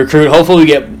talk to a recruit. Hopefully we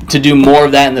get to do more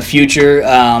of that in the future,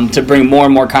 to bring more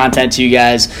and more content to you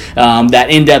guys, that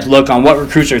in-depth look on what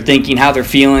recruits are thinking, how they're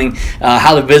feeling,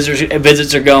 how the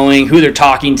visits are going, who they're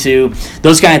talking to.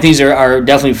 Those kind of things are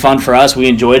definitely fun for us. We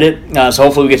enjoyed it. So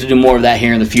hopefully we get to do more of that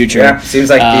here in the future. Yeah, seems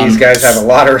like these guys have a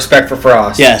lot of respect for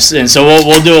Frost. Yes, and so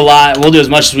we'll do a lot. We'll do as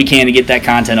much as we can to get that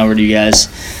content over to you guys.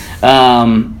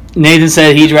 Nathan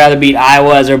said he'd rather beat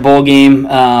Iowa as our bowl game,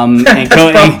 and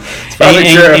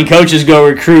coaches go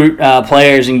recruit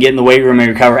players and get in the weight room and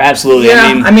recover. Absolutely.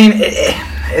 Yeah,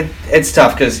 it's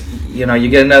tough because you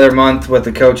get another month with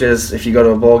the coaches. If you go to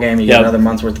a bowl game, you get another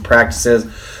month's worth of practices,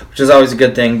 which is always a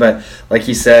good thing. But like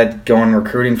he said, going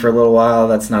recruiting for a little while,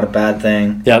 that's not a bad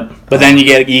thing. Yep. But then you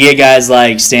get guys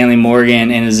like Stanley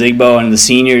Morgan and Zigbo and the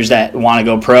seniors that want to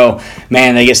go pro.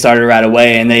 Man, they get started right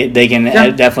away, and they can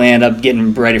definitely end up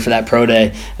getting ready for that pro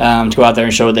day, to go out there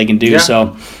and show what they can do. Yeah.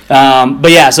 So, so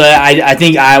I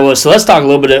think Iowa. So let's talk a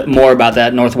little bit more about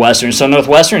that Northwestern. So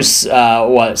Northwestern's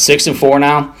 6-4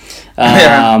 now,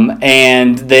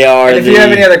 and they are. And if you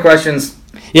have any other questions,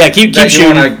 keep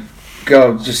shooting.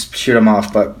 Go, just shoot them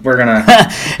off, but we're gonna.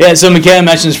 Yeah, so McKenna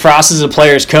mentions Frost is a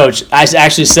player's coach. I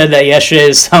actually said that yesterday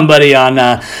to somebody on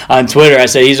Twitter. I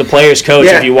said he's a player's coach.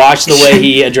 If you watch the way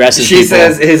he addresses people. She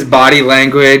says his body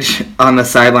language on the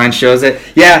sideline shows it.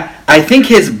 Yeah, I think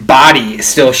his body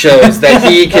still shows that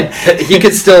he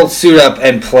could still suit up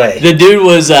and play. The dude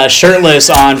was shirtless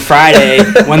on Friday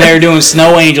when they were doing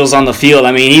snow angels on the field.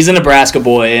 I mean, he's a Nebraska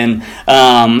boy, and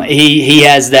he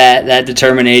has that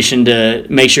determination to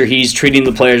make sure he's treating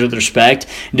the players with respect,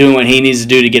 doing what he needs to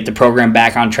do to get the program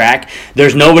back on track.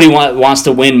 There's nobody wants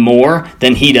to win more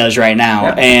than he does right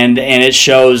now, and it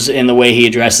shows in the way he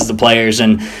addresses the players.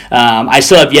 And I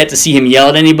still have yet to see him yell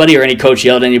at anybody or any coach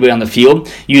yell at anybody on the field.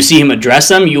 You see him address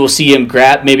them. You will see him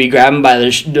grab him by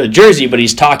the jersey, but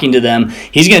he's talking to them.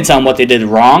 He's going to tell them what they did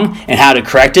wrong and how to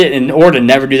correct it in order to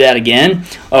never do that again,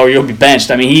 or you'll be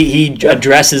benched. I mean, he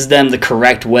addresses them the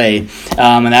correct way,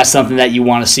 and that's something that you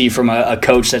want to see from a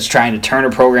coach that's trying to turn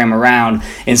a program around.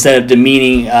 Instead of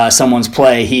demeaning someone's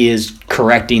play, he is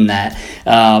correcting that.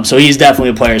 So he's definitely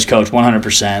a player's coach,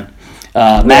 100%.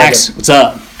 Max, what's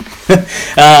up?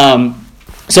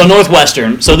 So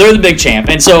Northwestern, so they're the big champ,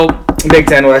 and so Big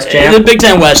Ten West champ. The Big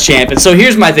Ten West champ. And so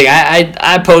here's my thing.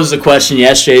 I posed the question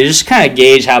yesterday just to kind of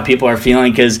gauge how people are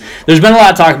feeling, because there's been a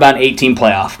lot of talk about an 18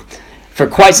 playoff for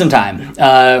quite some time,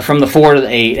 from the 4 to the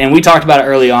 8. And we talked about it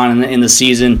early on in the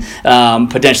season,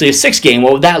 potentially a 6-game.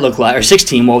 What would that look like? Or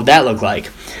 6-team, what would that look like?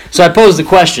 So I posed the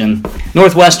question,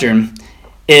 Northwestern,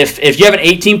 if you have an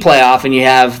 18 playoff and you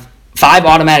have 5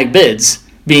 automatic bids,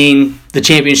 being the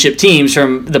championship teams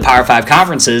from the Power 5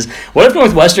 conferences, what if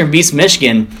Northwestern beats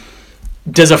Michigan?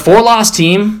 Does a 4-loss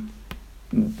team,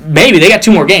 maybe they got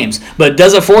 2 more games, but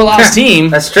does a 4-loss team,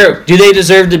 that's true, do they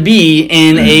deserve to be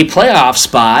in a playoff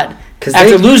spot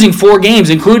after losing 4 games,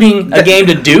 including a game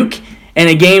to Duke and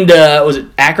a game to, was it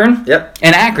Akron? Yep.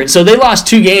 And Akron. So they lost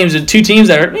 2 games to 2 teams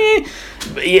that are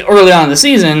early on in the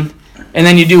season, and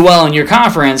then you do well in your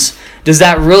conference. Does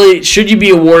that really, should you be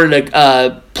awarded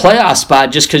a playoff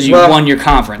spot just because you won your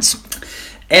conference?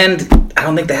 And I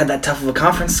don't think they had that tough of a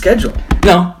conference schedule.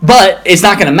 No, but it's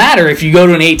not going to matter if you go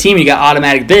to an 8 team and you got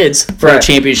automatic bids for a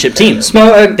championship teams.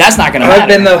 No, that's not going to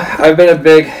matter. I've been a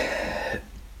big,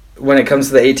 when it comes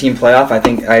to the 18 playoff, I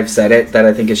think I've said it, that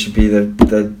I think it should be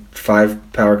the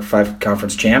 5 Power 5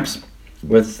 conference champs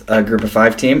with a group of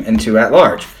 5 team and 2 at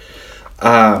large.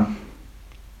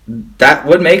 That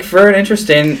would make for an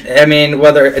interesting, I mean,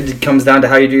 whether it comes down to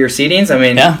how you do your seedings, I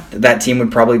mean, that team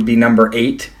would probably be number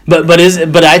 8. But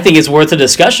I think it's worth a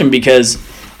discussion because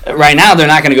right now they're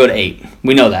not going to go to 8.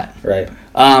 We know that. Right.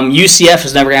 UCF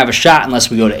is never going to have a shot unless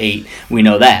we go to 8. We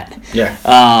know that. Yeah.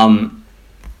 And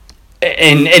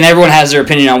everyone has their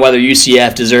opinion on whether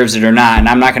UCF deserves it or not, and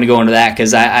I'm not going to go into that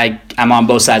because I'm on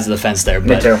both sides of the fence there.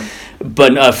 Me too.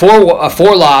 But a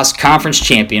 4-loss conference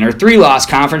champion or 3-loss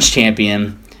conference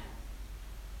champion,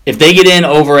 if they get in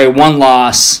over a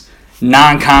 1-loss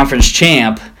non-conference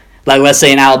champ, like let's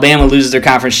say an Alabama loses their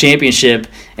conference championship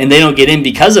and they don't get in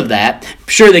because of that,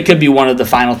 sure they could be one of the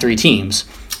final 3 teams.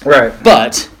 Right.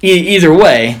 But either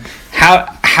way,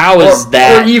 how is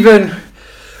that?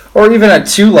 Or even a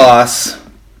 2-loss,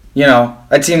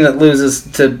 a team that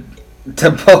loses to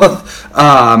both.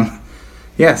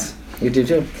 Yes, we do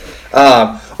too.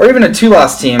 Or even a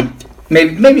 2-loss team.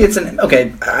 Maybe it's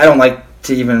okay. I don't like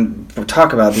to even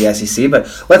talk about the SEC, but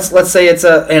let's say it's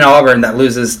an Auburn that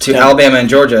loses to Alabama and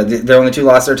Georgia. Their only 2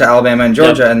 losses are to Alabama and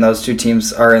Georgia, and those 2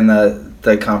 teams are in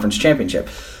the conference championship.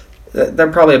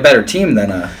 They're probably a better team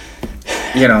than a.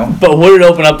 But would it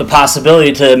open up the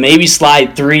possibility to maybe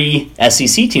slide 3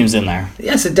 SEC teams in there?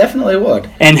 Yes, it definitely would.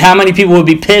 And how many people would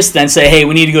be pissed then say, hey,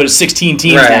 we need to go to 16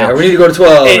 teams now? Or we need to go to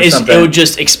 12 or something. It would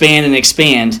just expand and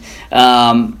expand.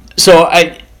 So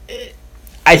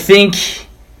I think,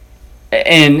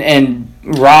 and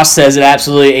Ross says that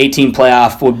absolutely 18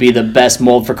 playoff would be the best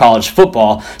mold for college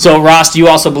football. So Ross, do you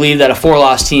also believe that a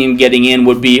 4-loss team getting in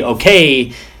would be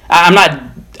okay?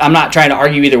 I'm not trying to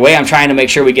argue either way. I'm trying to make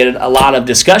sure we get a lot of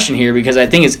discussion here because I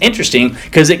think it's interesting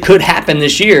because it could happen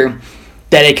this year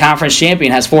that a conference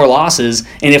champion has 4 losses,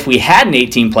 and if we had an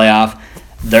 18 playoff,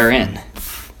 they're in.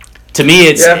 To me,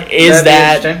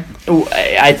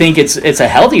 I think it's a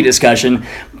healthy discussion,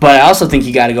 but I also think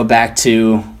you got to go back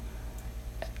to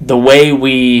the way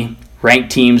we rank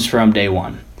teams from day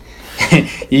one.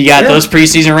 You got those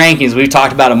preseason rankings. We've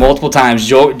talked about it multiple times.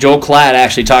 Joel Klatt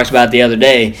actually talked about it the other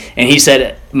day, and he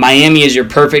said Miami is your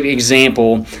perfect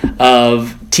example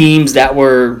of teams that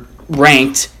were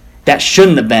ranked that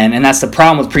shouldn't have been, and that's the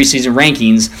problem with preseason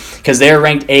rankings because they're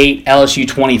ranked 8, LSU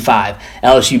 25.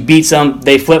 LSU beats them.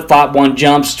 They flip-flop. One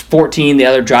jumps 14, the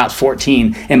other drops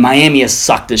 14, and Miami has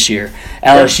sucked this year.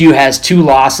 LSU has 2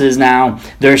 losses now.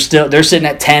 They're sitting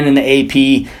at 10 in the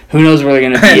AP. Who knows where they're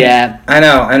going to be at? I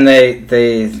know, and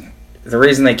the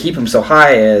reason they keep them so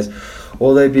high is,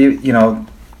 well, they beat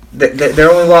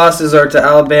their only losses are to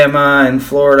Alabama and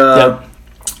Florida,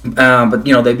 but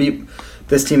they beat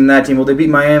this team and that team. Well, they beat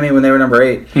Miami when they were number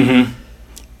 8.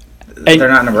 Mm-hmm. They're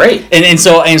not number 8. And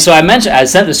so I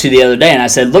sent this to you the other day, and I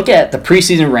said, look at the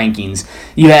preseason rankings.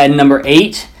 You had number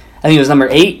 8. I think it was number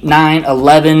 8, 9,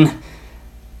 11,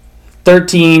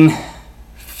 13,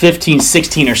 15,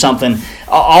 16 or something.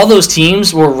 All those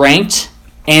teams were ranked,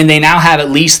 and they now have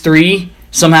at least 3.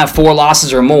 Some have 4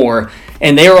 losses or more,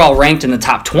 and they were all ranked in the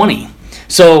top 20.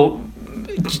 So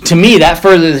to me, that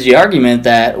furthers the argument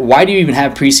that why do you even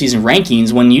have preseason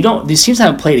rankings when these teams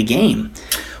haven't played a game?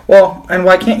 Well, and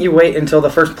why can't you wait until the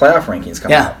first playoff rankings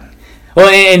come out? Well,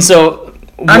 and so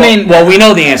we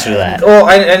know the answer to that. Well,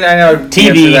 I know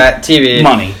TV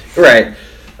money, right?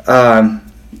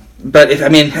 But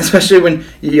especially when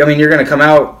you're going to come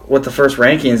out with the first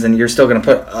rankings and you're still going to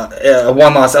put a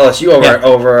 1-loss LSU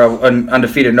over an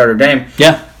undefeated Notre Dame.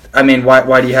 Yeah.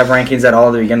 Why do you have rankings at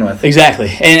all to begin with? Exactly.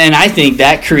 And I think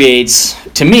that creates,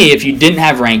 to me, if you didn't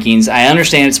have rankings, I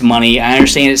understand it's money. I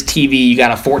understand it's TV. You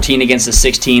got a 14 against a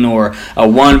 16 or a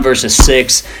 1 versus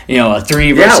 6, a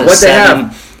 3 versus 7.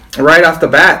 Have? Right off the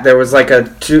bat, there was like a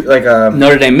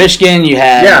Notre Dame, Michigan. You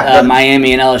had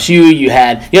Miami and LSU. You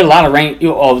had a lot of rank.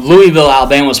 Louisville,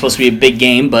 Alabama was supposed to be a big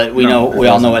game, but we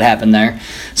all know what happened there.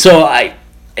 So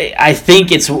I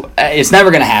think it's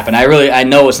never going to happen. I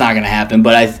know it's not going to happen,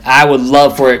 but I would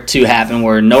love for it to happen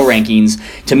where no rankings.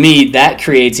 To me, that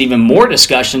creates even more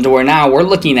discussion to where now we're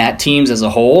looking at teams as a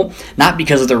whole, not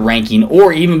because of their ranking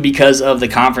or even because of the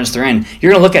conference they're in.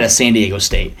 You're going to look at a San Diego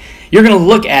State. You're going to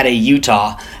look at a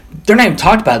Utah. They're not even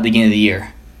talked about at the beginning of the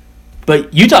year.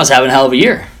 But Utah's having a hell of a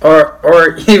year.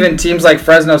 Or even teams like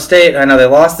Fresno State. I know they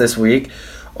lost this week.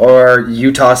 Or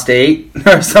Utah State,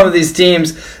 or some of these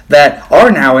teams that are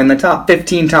now in the top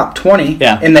 15, top 20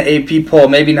 in the AP poll.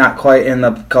 Maybe not quite in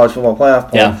the college football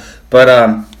playoff poll, But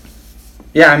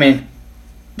yeah, I mean,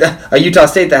 a Utah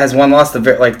State that has one loss the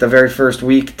very first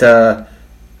week to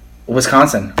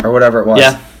Wisconsin or whatever it was.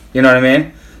 Yeah. You know what I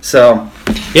mean? So.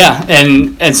 Yeah,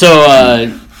 and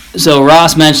so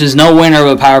Ross mentions no winner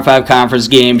of a Power 5 conference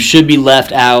game should be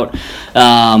left out.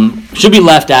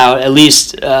 At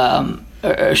least.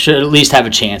 Should at least have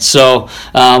a chance. So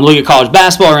look at college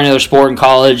basketball or any other sport in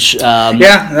college.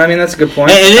 Yeah, I mean, that's a good point.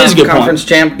 It is a good conference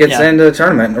champ gets into the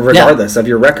tournament regardless of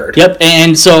your record. Yep,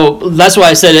 and so that's why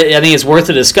I said I think it's worth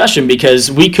a discussion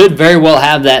because we could very well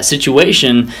have that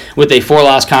situation with a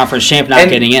 4-loss conference champ not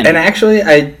getting in. And actually,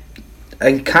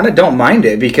 I kind of don't mind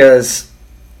it because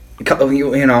college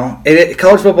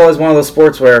football is one of those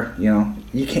sports where you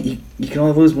can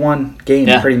only lose one game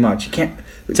pretty much. You can't.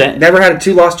 Never had a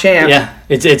 2-loss champ. Yeah,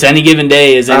 it's any given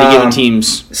day is any given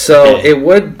team's. So it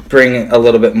would bring a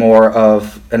little bit more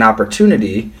of an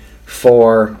opportunity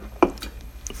for,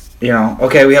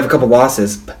 okay, we have a couple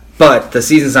losses, but the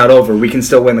season's not over. We can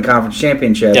still win the conference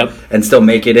championship and still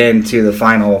make it into the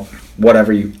final,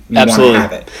 whatever you want to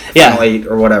have it. Final 8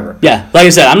 or whatever. Yeah, like I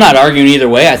said, I'm not arguing either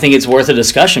way. I think it's worth a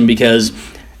discussion because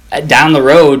down the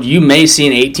road, you may see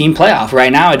an 8-team playoff. Right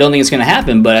now, I don't think it's going to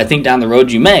happen, but I think down the road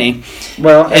you may.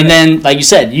 Well, and then, like you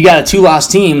said, you got a 2-loss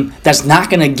team that's not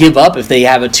going to give up if they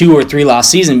have a 2 or 3-loss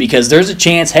season because there's a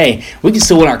chance, hey, we can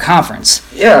still win our conference.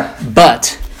 Yeah.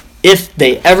 But if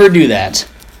they ever do that,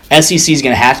 SEC is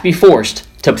going to have to be forced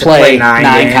to play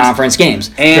 9 conference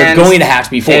games. They're going to have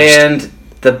to be forced. And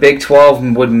the Big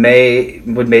 12 would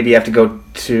maybe have to go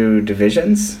to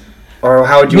divisions. Or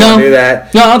how would you want to do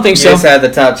that? No, I don't think so. You just have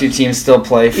the top 2 teams still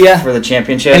play for the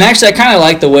championship. And actually, I kind of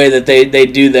like the way that they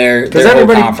do their whole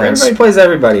conference. Everybody plays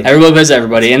everybody. Everybody plays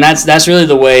everybody, and that's really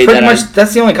the way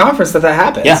that's the only conference that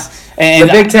happens. Yeah. And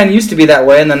the Big Ten used to be that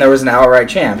way, and then there was an outright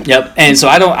champ. Yep. And so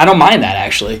I don't mind that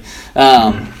actually.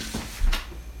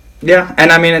 Yeah,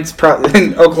 and I mean it's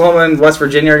probably Oklahoma and West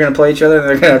Virginia are going to play each other, and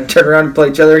they're going to turn around and play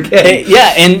each other again.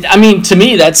 Yeah, and I mean to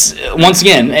me that's once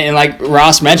again, and like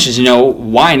Ross mentions,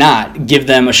 why not give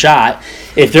them a shot?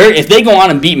 If they go on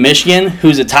and beat Michigan,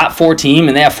 who's a top 4 team,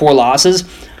 and they have 4 losses,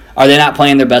 are they not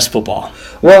playing their best football?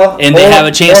 Well, and they have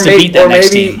a chance to beat that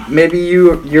next team. Maybe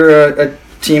you're a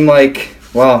team like,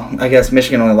 well, I guess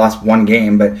Michigan only lost 1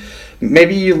 game, but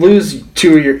maybe you lose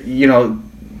 2 of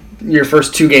your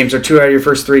first 2 games or 2 out of your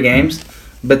first 3 games,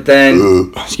 but then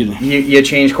you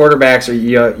change quarterbacks or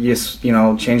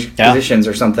you change positions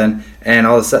or something, and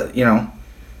all of a sudden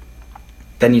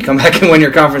then you come back and win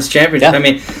your conference championship. Yeah. I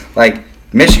mean, like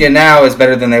Michigan now is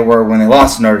better than they were when they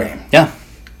lost to Notre Dame. Yeah.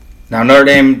 Now Notre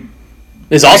Dame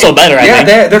is also better. I think.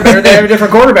 They're better. They have a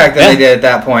different quarterback than they did at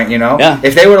that point. Yeah.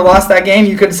 If they would have lost that game,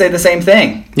 you could say the same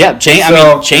thing. Yeah.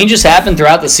 Changes happen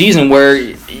throughout the season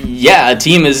where, a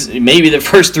team is maybe the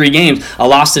first 3 games a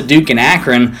loss to Duke and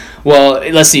Akron. Well,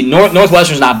 let's see.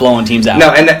 Northwestern's not blowing teams out. No,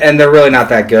 and they're really not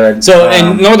that good. So,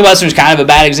 and Northwestern's kind of a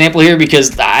bad example here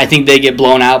because I think they get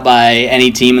blown out by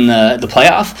any team in the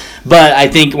playoff. But I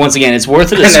think once again, it's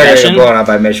worth a discussion. And they're getting blown out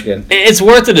by Michigan. It's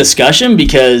worth a discussion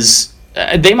because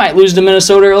they might lose to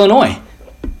Minnesota or Illinois.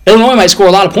 Illinois might score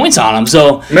a lot of points on them.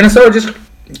 So Minnesota just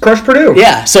crushed Purdue.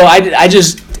 Yeah. So I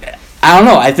don't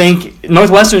know. I think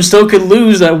Northwestern still could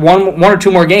lose one or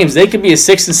 2 more games. They could be a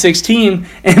 6-6 team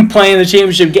and play in the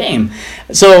championship game.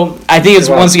 So I think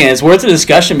once again it's worth a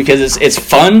discussion because it's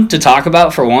fun to talk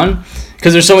about for one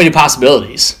because there's so many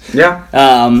possibilities. Yeah.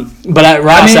 But at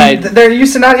Ross, there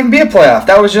used to not even be a playoff.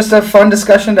 That was just a fun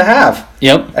discussion to have.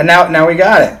 Yep. And now we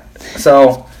got it.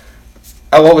 So,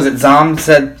 what was it? Zom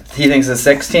said he thinks a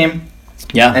 6 team.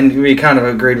 Yeah. And we kind of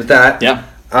agreed with that. Yeah.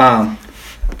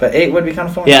 But 8 would be kind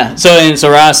of fun. Yeah. So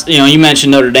Ross, you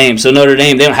mentioned Notre Dame. So Notre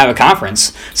Dame, they don't have a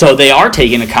conference, so they are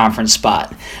taking a conference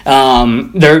spot.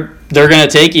 They're going to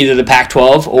take either the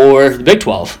Pac-12 or the Big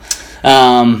 12.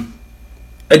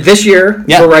 This year,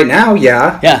 for right now,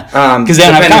 yeah. Yeah. Because they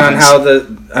don't have a conference.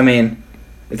 On how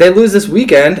if they lose this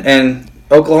weekend and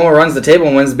Oklahoma runs the table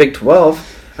and wins the Big 12,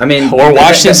 or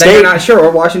Washington State, they're not sure,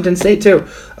 or Washington State too.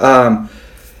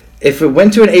 If it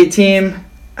went to an 8-team.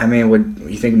 Would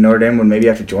you think Notre Dame would maybe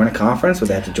have to join a conference? Would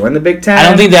they have to join the Big Ten? I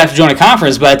don't think they have to join a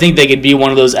conference, but I think they could be one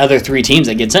of those other 3 teams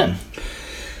that gets in.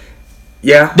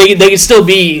 Yeah, they could still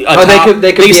be.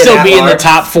 They could still be in the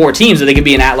top 4 teams, or they could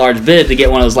be an at-large bid to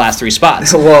get one of those last 3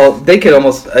 spots. Well, they could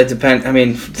almost depend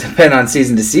on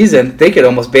season to season. They could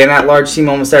almost be an at-large team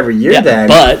almost every year.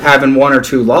 But having 1 or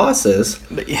 2 losses.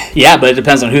 But it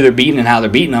depends on who they're beating and how they're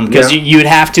beating them, because you would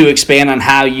have to expand on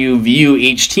how you view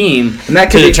each team. And that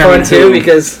could be fun too,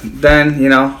 because then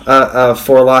a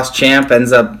 4-loss champ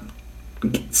ends up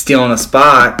stealing a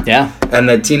spot. Yeah, and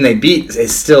the team they beat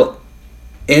is still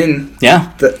in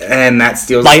Yeah. and that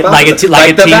steals Like the spot.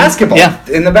 Like the team, basketball. yeah.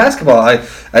 In the basketball,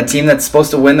 a team that's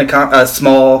supposed to win a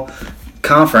small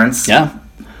conference. Yeah.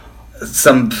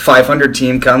 Some 500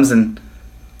 team comes and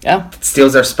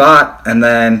steals their spot, and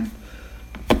then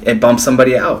it bumps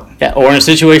somebody out. Yeah, or in a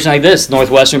situation like this,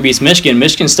 Northwestern beats Michigan.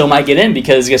 Michigan still might get in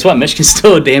because guess what? Michigan's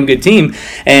still a damn good team,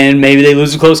 and maybe they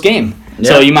lose a close game. Yeah.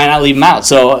 So you might not leave them out.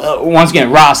 So once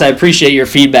again, Ross, I appreciate your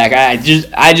feedback.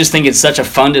 I just think it's such a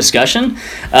fun discussion.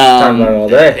 Talk about it all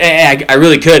day. I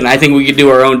really could, and I think we could do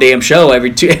our own damn show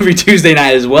every Tuesday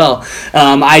night as well.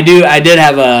 I did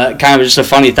have a kind of just a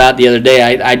funny thought the other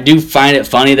day. I do find it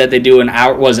funny that they do an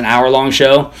hour-long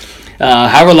show.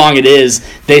 However long it is,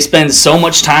 they spend so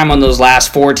much time on those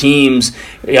last 4 teams.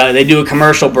 They do a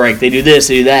commercial break. They do this,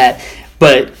 they do that.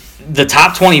 But the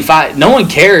top 25, no one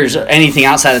cares anything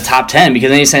outside the top 10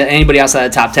 because anybody outside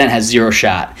the top 10 has 0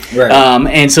 shot. Right.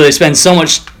 And so they spend so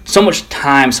much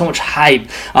time, so much hype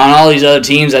on all these other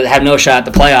teams that have no shot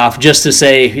at the playoff just to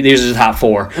say these are the top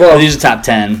 4, or these are the top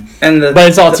 10. But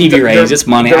it's all TV ratings, it's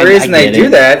money. The reason they do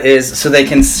that is so they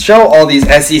can show all these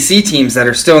SEC teams that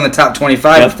are still in the top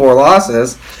 25 with 4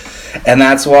 losses, and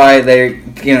that's why they're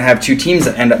going to have 2 teams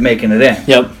that end up making it in.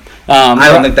 Yep.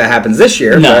 I don't think that happens this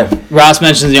year. No. But Ross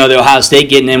mentions the Ohio State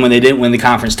getting in when they didn't win the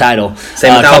conference title.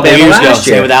 Same with Alabama last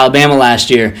year. Same with Alabama last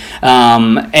year.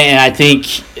 And I think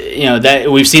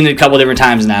that we've seen it a couple different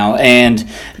times now, and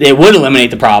it would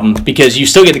eliminate the problem because you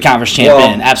still get the conference champ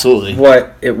in. Absolutely.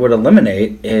 What it would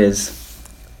eliminate is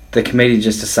the committee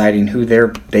just deciding who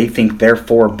they think their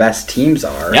 4 best teams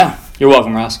are. Yeah, you're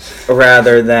welcome, Ross.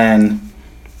 Rather than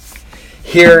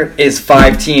here is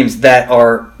 5 teams that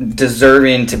are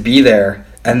deserving to be there,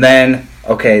 and then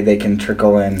they can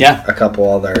trickle in a couple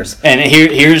others. And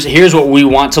here's what we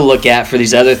want to look at for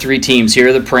these other 3 teams. Here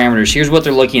are the parameters. Here's what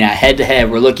they're looking at head to head.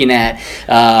 We're looking at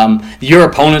your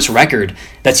opponent's record.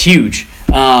 That's huge.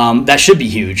 That should be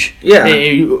huge.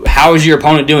 Yeah. How is your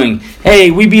opponent doing?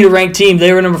 Hey, we beat a ranked team.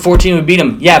 They were number 14. We beat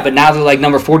them. Yeah, but now they're like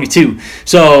number 42.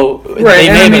 So right.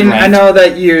 I know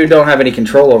that you don't have any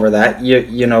control over that.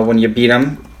 You know when you beat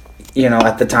them,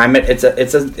 at the time it's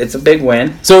a big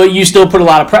win. So you still put a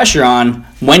lot of pressure on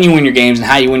when you win your games and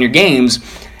how you win your games.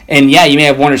 And yeah, you may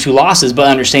have 1 or 2 losses, but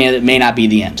understand it may not be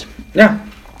the end. Yeah.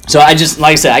 So I just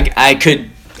like I said, I could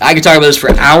talk about this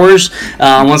for hours.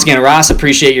 Once again, Ross,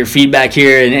 appreciate your feedback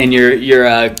here and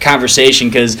your conversation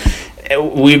because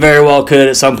we very well could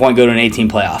at some point go to an 18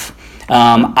 playoff.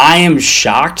 I am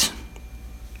shocked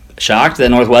that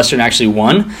Northwestern actually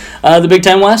won the Big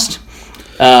Ten West.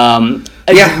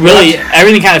 Really,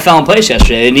 everything kind of fell in place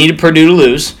yesterday. They needed Purdue to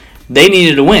lose, they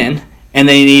needed to win, and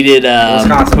they needed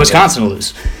Wisconsin to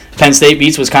lose. Penn State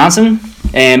beats Wisconsin,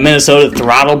 and Minnesota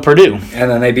throttled Purdue.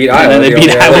 And then they beat Iowa.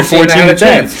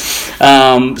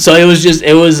 14-10. So it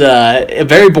was a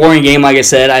very boring game. Like I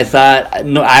said, I thought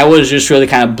Iowa just really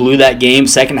kind of blew that game.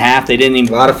 Second half, they didn't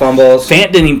even a lot of fumbles.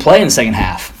 Fant didn't even play in the second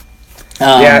half.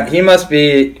 He must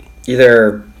be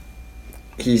either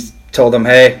he's told them,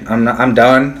 hey, I'm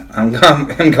done. I'm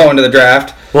going to the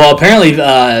draft. Well, apparently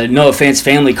Noah Fant's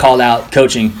family called out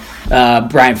coaching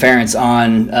Brian Ferentz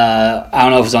on, I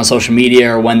don't know if it was on social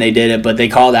media or when they did it, but they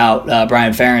called out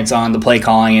Brian Ferentz on the play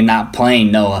calling and not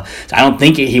playing Noah. So I don't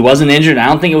think he wasn't injured. I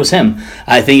don't think it was him.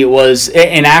 I think it was,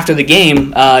 and after the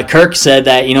game, Kirk said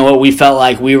that, we felt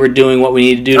like we were doing what we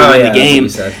needed to do to win the game.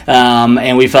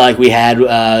 And we felt like we had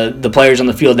the players on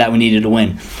the field that we needed to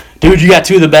win. Dude, you got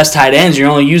 2 of the best tight ends. You're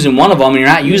only using one of them, and you're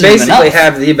not using them enough. You basically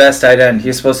have the best tight end.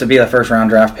 He's supposed to be the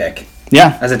first-round draft pick.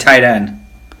 Yeah. As a tight end.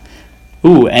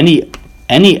 Ooh, any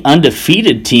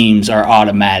undefeated teams are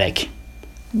automatic.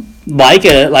 Like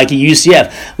a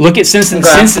UCF. Look at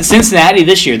Cincinnati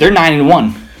this year. They're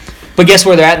 9-1. But guess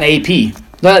where they're at in the AP?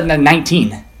 They're at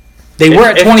 19. They were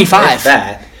at 25.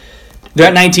 They're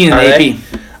at 19 in the AP.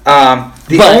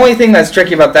 The only thing that's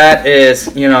tricky about that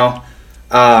is,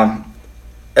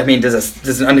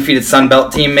 does an undefeated Sun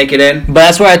Belt team make it in? But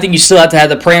that's why I think you still have to have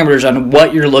the parameters on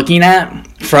what you're looking at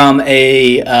from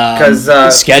a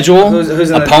schedule, who's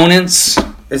opponents.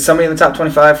 Is somebody in the top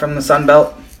 25 from the Sun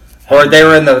Belt? Or they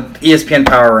were in the ESPN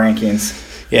Power Rankings.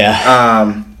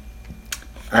 Yeah.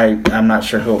 I'm not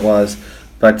sure who it was,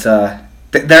 but they're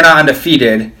not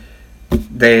undefeated.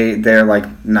 They're like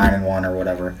 9-1 or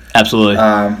whatever. Absolutely.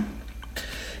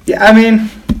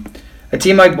 A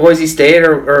team like Boise State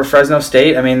or Fresno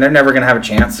State, they're never going to have a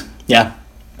chance. Yeah.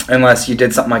 Unless you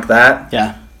did something like that.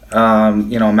 Yeah.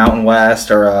 Mountain West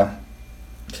or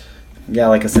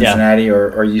like a Cincinnati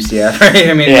or UCF.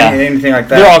 Anything like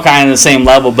that. They're all kind of the same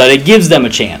level, but it gives them a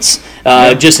chance.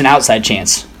 Just an outside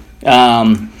chance.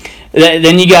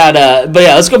 Then you got, but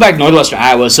yeah, let's go back to Northwestern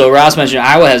Iowa. So Ross mentioned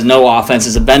Iowa has no offense.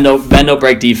 It's a bend don't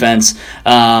break defense.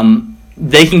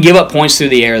 They can give up points through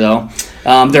the air though.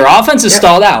 Their offense is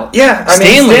stalled out. Yeah, I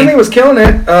mean Stanley was killing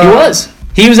it. He was.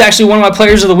 He was actually one of my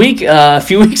players of the week a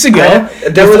few weeks ago.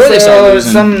 There was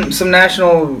some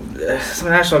national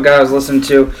guy I was listening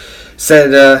to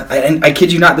said, and I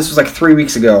kid you not, this was like 3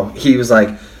 weeks ago. He was like,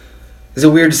 "Is it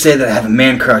weird to say that I have a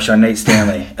man crush on Nate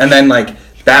Stanley?" And then like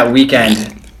that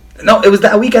weekend. No, it was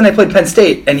that weekend they played Penn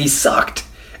State, and he sucked.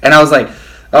 And I was like,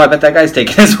 oh, I bet that guy's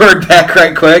taking his word back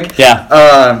right quick.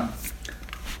 Yeah.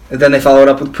 And then they followed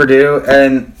up with Purdue,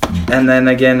 and then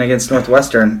again against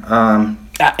Northwestern.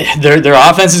 Their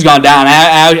offense has gone down.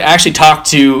 I actually talked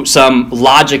to some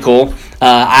logical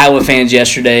Iowa fans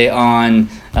yesterday on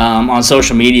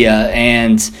social media,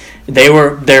 and they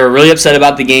were really upset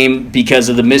about the game because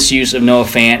of the misuse of Noah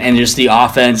Fant and just the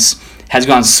offense has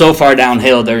gone so far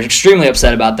downhill. They're extremely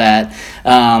upset about that.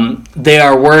 They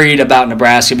are worried about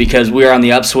Nebraska because we are on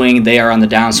the upswing, they are on the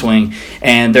downswing,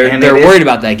 and they're worried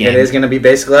about that game. It is going to be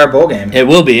basically our bowl game. It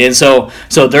will be, and so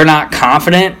they're not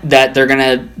confident that they're going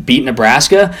to beat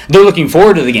Nebraska. They're looking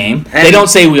forward to the game. And they don't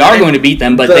say we are going to beat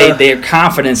them, but their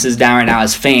confidence is down right now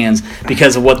as fans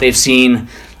because of what they've seen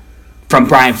from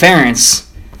Brian Ferentz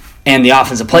and the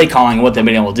offensive play calling and what they've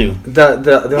been able to do.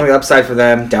 The only upside for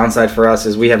them, downside for us,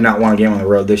 is we have not won a game on the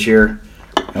road this year,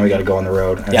 and we got to go on the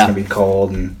road. And It's going to be cold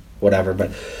and whatever.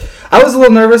 But I was a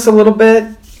little nervous a little bit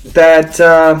that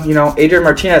Adrian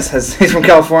Martinez he's from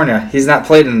California. He's not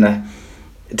played in the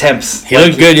temps. He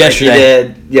looked good yesterday. He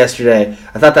did yesterday.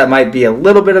 I thought that might be a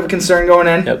little bit of a concern going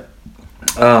in. Yep.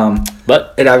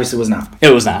 But it obviously was not. It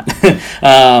was not.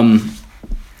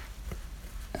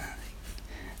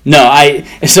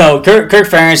 So Kirk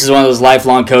Ferentz is one of those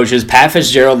lifelong coaches. Pat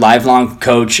Fitzgerald, lifelong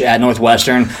coach at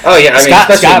Northwestern. Oh yeah,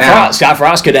 Scott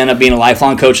Frost could end up being a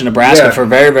lifelong coach in Nebraska for a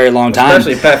very, very long time.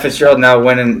 Especially Pat Fitzgerald now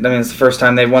winning. I mean, it's the first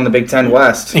time they've won the Big Ten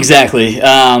West. Exactly.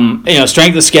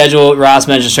 Strength of schedule. Ross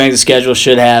mentioned strength of schedule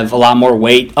should have a lot more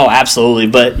weight. Oh, absolutely.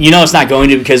 But it's not going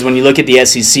to, because when you look at the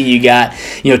SEC, you got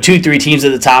 2-3 teams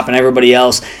at the top, and everybody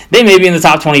else they may be in the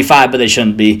top 25, but they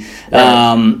shouldn't be.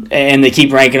 Right. And they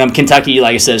keep ranking them. Kentucky,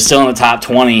 like I said, is still in the top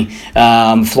 20.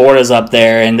 Florida's up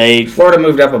there, and Florida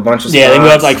moved up a bunch of spots. Yeah, they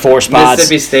moved up like 4 spots.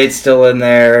 Mississippi State's still in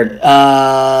there.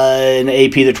 In the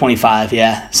AP, they're 25.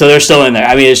 Yeah, so they're still in there.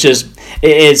 I mean, it's just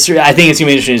I think it's gonna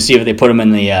be interesting to see if they put them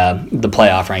in the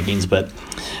playoff rankings. But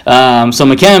so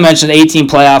McKenna mentioned 18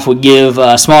 playoff would give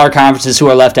smaller conferences who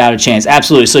are left out a chance.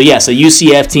 Absolutely. So yes, a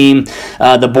UCF team,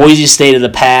 the Boise State of the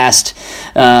past.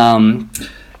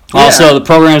 Also, the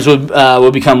programs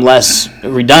would become less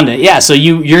redundant. Yeah, so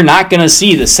you're not going to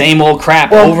see the same old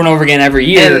crap over and over again every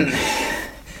year.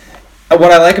 And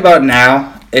what I like about it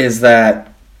now is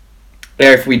that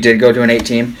if we did go to an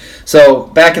 8-team, so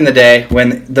back in the day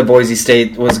when the Boise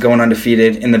State was going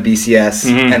undefeated in the BCS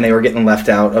and they were getting left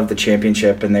out of the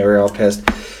championship and they were all pissed,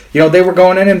 they were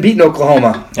going in and beating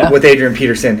Oklahoma with Adrian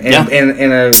Peterson in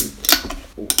a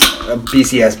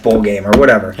BCS bowl game or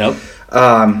whatever. Yep.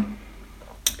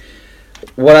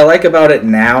 What I like about it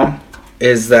now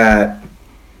is that,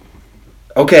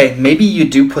 okay, maybe you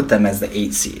do put them as the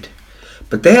 8 seed,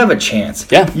 but they have a chance.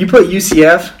 Yeah. You put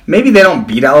UCF, maybe they don't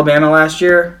beat Alabama last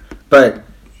year, but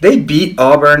they beat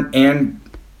Auburn,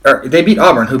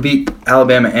 who beat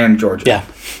Alabama and Georgia. Yeah.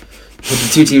 With the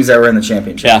 2 teams that were in the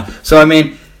championship. Yeah. So, I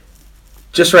mean,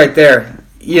 just right there,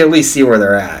 you at least see where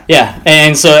they're at. Yeah,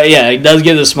 and so, it does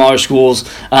give the smaller schools,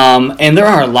 and there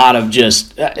are a lot of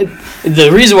just the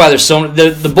reason why there's so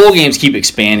the bowl games keep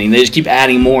expanding. They just keep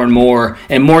adding more and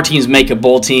more teams make a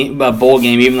bowl game,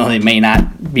 even though they may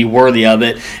not be worthy of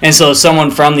it. And so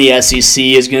someone from the SEC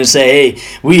is going to say, hey,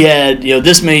 we had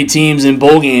this many teams in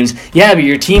bowl games. Yeah, but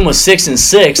your team was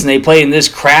 6-6, and they played in this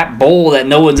crap bowl that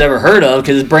no one's ever heard of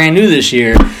because it's brand new this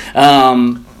year.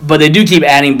 But they do keep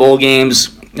adding bowl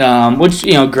games. Which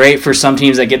great for some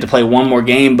teams that get to play one more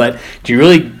game, but do you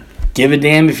really give a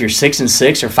damn if you're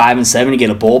 6-6 or 5-7 to get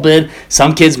a bowl bid?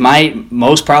 Some kids might,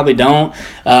 most probably don't.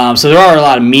 So there are a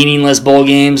lot of meaningless bowl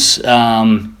games.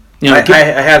 I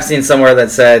have seen somewhere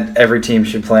that said every team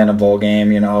should play in a bowl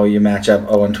game. You match up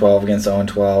 0-12 against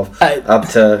 0-12 up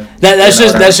to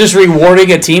that's just rewarding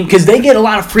a team because they get a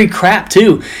lot of free crap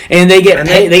too, and they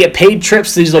get paid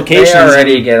trips to these locations. They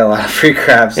already get a lot of free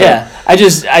crap. So. Yeah, I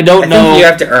don't know. Think you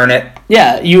have to earn it.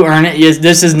 Yeah, you earn it.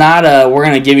 This is not we're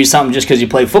going to give you something just because you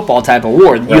play football type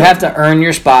award. Right. You have to earn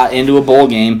your spot into a bowl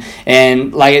game.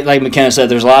 And like McKenna said,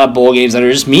 there's a lot of bowl games that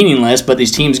are just meaningless, but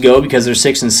these teams go because they're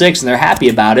 6-6 and they're happy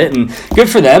about it, and good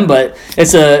for them. But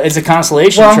it's a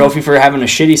consolation trophy for having a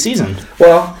shitty season.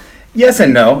 Well, yes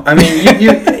and no. I mean,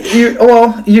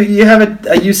 you have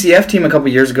a UCF team a couple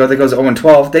years ago that goes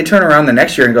 0-12. They turn around the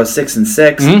next year and go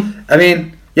 6-6. Mm-hmm. I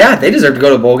mean, yeah, they deserve to go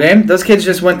to the bowl game. Those kids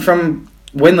just went from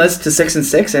winless to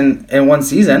 6-6 in one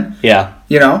season. Yeah.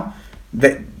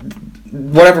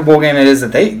 Whatever bowl game it is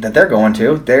that they're going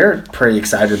to, they're pretty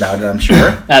excited about it, I'm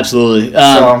sure. Absolutely.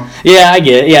 Yeah, I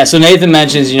get it. Yeah, so Nathan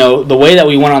mentions, the way that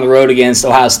we went on the road against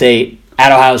Ohio State,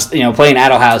 playing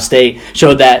at Ohio State,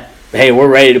 showed that, hey, we're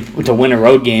ready to win a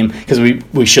road game because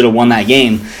we should have won that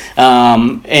game.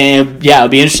 And, yeah, it'll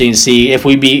be interesting to see if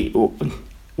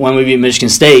when we beat Michigan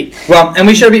State. Well, and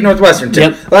we should have beat Northwestern, too.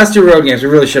 Yep. The last two road games, we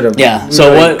really should have. Yeah.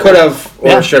 So what could have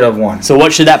or should have won. So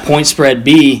what should that point spread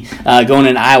be going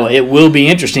in Iowa? It will be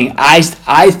interesting.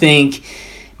 I think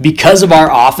because of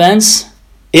our offense,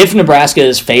 if Nebraska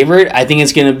is favored, I think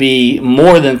it's going to be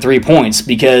more than 3 points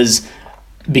because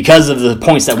of the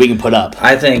points that we can put up.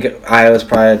 I think Iowa's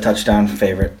probably a touchdown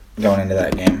favorite going into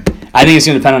that game. I think it's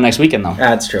going to depend on next weekend, though.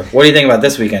 That's true. What do you think about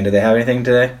this weekend? Do they have anything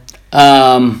today?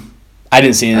 I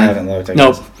didn't see anything. I haven't looked.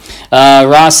 Nope.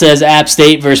 Ross says App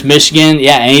State versus Michigan.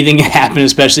 Yeah, anything can happen,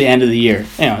 especially end of the year.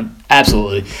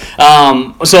 Absolutely.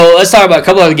 So let's talk about a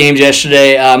couple other games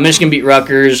yesterday. Michigan beat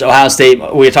Rutgers. Ohio State.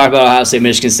 We talked about Ohio State,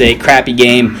 Michigan State. Crappy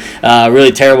game.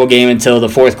 Really terrible game until the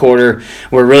fourth quarter,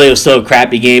 where really it was still a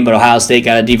crappy game, but Ohio State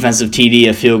got a defensive TD,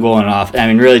 a field goal, and off. I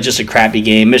mean, really just a crappy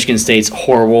game. Michigan State's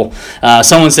horrible.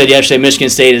 Someone said yesterday Michigan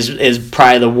State is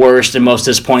probably the worst and most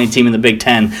disappointing team in the Big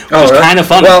Ten, which is kind of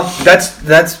funny. Well,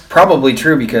 that's probably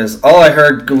true because all I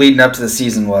heard leading up to the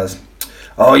season was,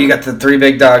 oh, you got the three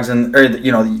big dogs,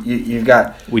 you've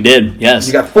got... We did, yes.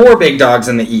 You got four big dogs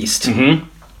in the East.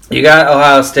 Mm-hmm. You got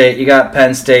Ohio State, you got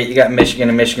Penn State, you got Michigan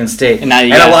and Michigan State. And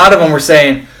a lot of them were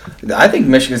saying, I think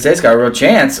Michigan State's got a real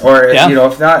chance, or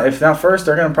if not first,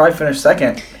 they're going to probably finish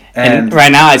second. And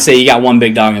right now, I'd say you got one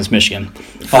big dog against Michigan.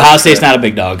 Ohio State's not a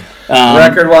big dog.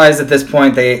 Record-wise, at this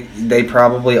point, they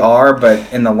probably are,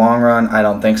 but in the long run, I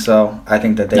don't think so. I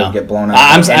think that they would get blown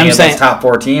out by any of those top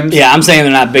four teams. Yeah, I'm saying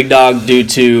they're not big dog due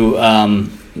to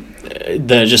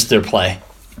their play.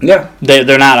 Yeah.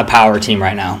 They're not a power team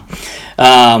right now.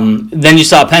 Then you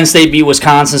saw Penn State beat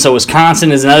Wisconsin, so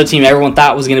Wisconsin is another team everyone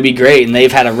thought was going to be great, and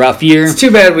they've had a rough year. It's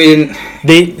too bad we didn't.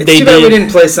 We didn't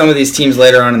play some of these teams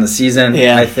later on in the season.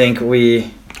 Yeah. I think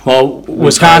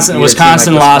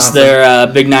Wisconsin lost their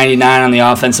big 99 on the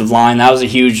offensive line. That was a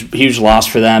huge loss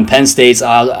for them. Penn State's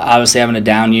obviously having a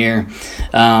down year.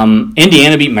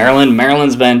 Indiana beat Maryland.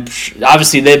 Maryland's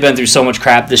they've been through so much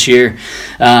crap this year.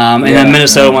 And then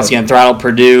Minnesota once again throttled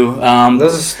Purdue. That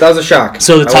was a shock.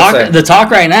 So the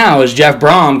talk right now is Jeff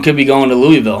Brom could be going to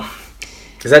Louisville.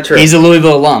 Is that true? He's a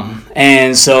Louisville alum.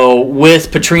 And so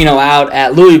with Petrino out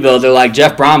at Louisville, they're like,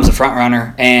 Jeff Brom's a front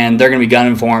runner, and they're going to be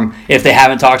gunning for him. If they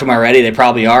haven't talked to him already, they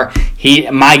probably are.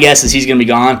 My guess is he's going to be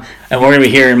gone, and we're going to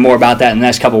be hearing more about that in the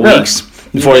next couple weeks.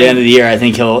 Before the end of the year, I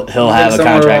think he'll have a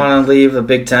contract. Someone want to leave the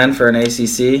Big Ten for an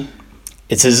ACC?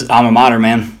 It's his alma mater,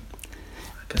 man. I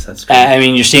guess that's true. I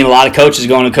mean, you're seeing a lot of coaches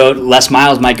going to coach. Les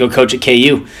Miles might go coach at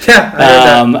KU. Yeah, I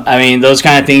heard that. I mean, those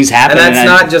kind of things happen. And that's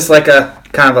not just like a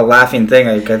kind of a laughing thing.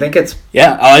 I think it's...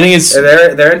 Yeah, I think it's...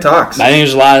 They're in talks. I think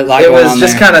there's a lot going on there. It was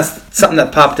just kind of something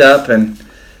that popped up, and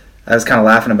I was kind of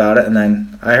laughing about it, and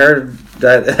then I heard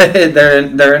that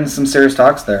they're in some serious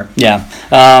talks there. Yeah.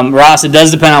 Ross, it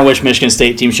does depend on which Michigan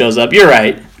State team shows up. You're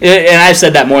right. And I've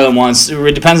said that more than once.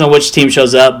 It depends on which team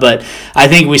shows up, but I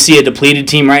think we see a depleted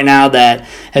team right now that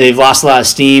they've lost a lot of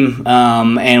steam,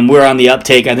 and we're on the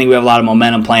uptake. I think we have a lot of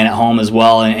momentum playing at home as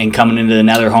well and coming into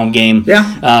another home game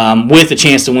with a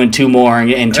chance to win two more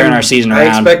and turn our season around.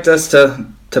 I expect us to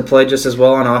play just as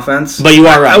well on offense. But you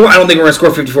are right. I don't think we're going to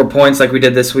score 54 points like we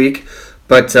did this week,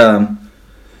 but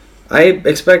I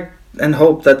expect and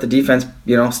hope that the defense,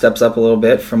 steps up a little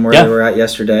bit from where they were at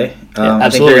yesterday. I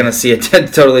think you're going to see a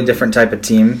totally different type of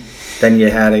team than you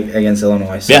had against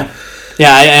Illinois. So. Yeah.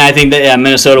 Yeah, I think that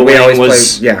Minnesota winning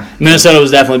was Minnesota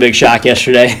was definitely a big shock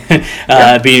yesterday,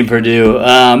 beating Purdue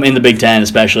in the Big Ten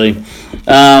especially. We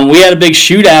had a big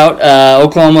shootout,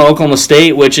 Oklahoma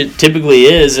State, which it typically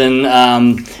is,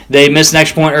 and they missed an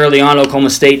extra point early on.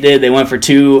 Oklahoma State did. They went for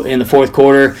two in the fourth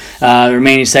quarter, the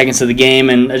remaining seconds of the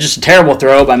game, and just a terrible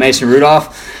throw by Mason Rudolph.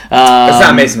 It's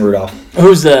not Mason Rudolph.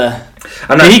 Who's the...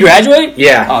 Did he graduate?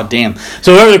 Yeah. Oh, damn.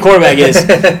 So whoever the quarterback is,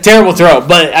 terrible throw.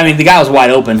 But, I mean, the guy was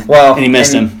wide open, and he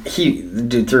missed him. He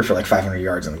threw for like 500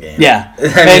 yards in the game. Yeah. He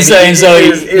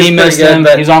missed him.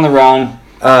 He was on the run.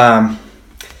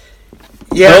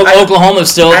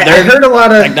 Oklahoma's still... I heard a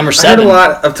lot of... like number 7. I heard a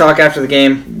lot of talk after the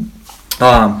game.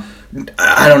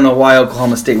 I don't know why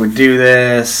Oklahoma State would do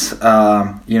this.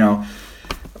 Why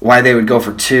they would go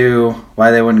for two. Why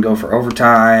they wouldn't go for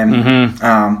overtime.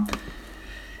 Mm-hmm.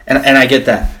 and I get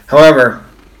that. However,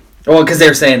 well, because they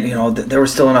were saying, there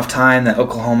was still enough time that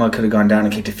Oklahoma could have gone down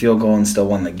and kicked a field goal and still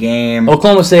won the game.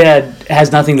 Oklahoma State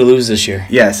has nothing to lose this year.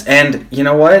 Yes, and you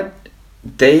know what?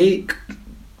 They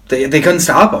couldn't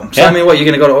stop them. So, Yeah. I mean, what, you're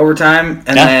going to go to overtime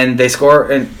and then they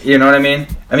score, and you know what I mean?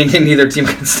 I mean, neither team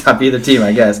can stop either team,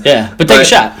 I guess. Yeah, but take a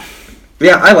shot.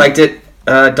 Yeah, I liked it.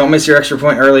 Don't miss your extra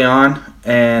point early on,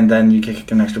 and then you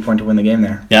kick an extra point to win the game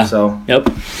there. Yeah. So. Yep.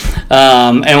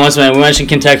 And once again, we mentioned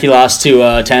Kentucky lost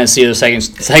to Tennessee, the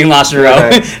second loss in a row.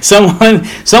 Right.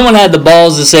 Someone had the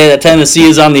balls to say that Tennessee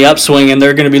is on the upswing and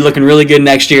they're going to be looking really good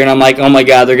next year. And I'm like, oh my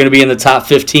God, they're going to be in the top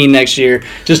 15 next year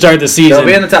to start the season. They'll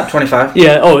be in the top 25.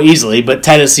 Yeah, easily. But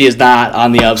Tennessee is not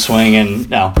on the upswing, and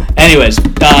no. Anyways,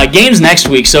 games next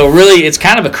week. So really, it's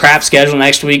kind of a crap schedule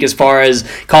next week as far as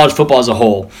college football as a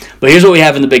whole. But here's what we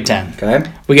have in the Big Ten. Okay.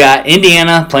 We got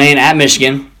Indiana playing at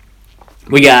Michigan.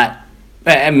 We got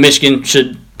Michigan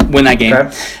should win that game.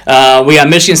 Okay. We got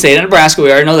Michigan State and Nebraska.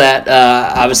 We already know that.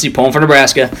 Obviously, pulling for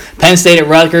Nebraska. Penn State at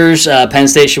Rutgers. Penn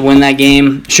State should win that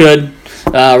game.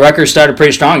 Rutgers started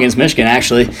pretty strong against Michigan,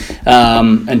 actually,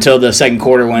 until the second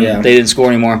quarter when they didn't score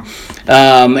anymore.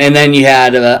 And then you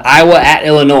had Iowa at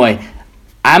Illinois.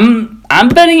 I'm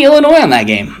betting Illinois on that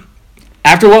game.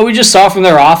 After what we just saw from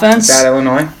their offense. At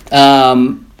Illinois?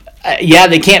 Yeah,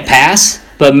 they can't pass.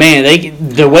 But man,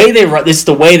 it's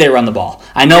the way they run the ball.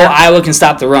 I know Iowa can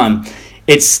stop the run.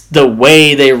 It's the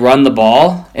way they run the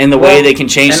ball and the way they can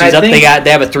change things up. They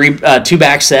have a two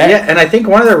back set. Yeah, and I think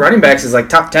one of their running backs is like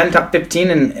top 10, top 15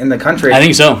 in the country. I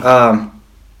think so.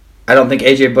 I don't think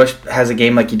A.J. Bush has a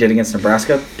game like he did against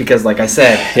Nebraska because, like I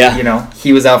said,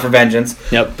 he was out for vengeance.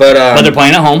 Yep. But they're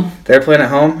playing at home. They're playing at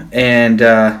home, and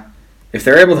if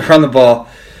they're able to run the ball,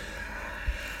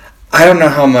 I don't know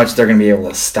how much they're going to be able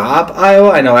to stop Iowa.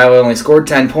 I know Iowa only scored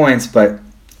 10 points, but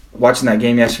watching that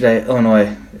game yesterday,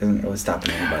 Illinois isn't really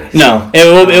stopping anybody. No, it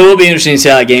will be interesting to see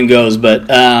how that game goes. But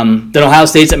then Ohio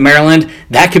State's at Maryland.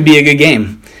 That could be a good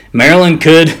game. Maryland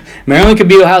could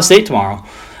beat Ohio State tomorrow.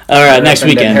 Or next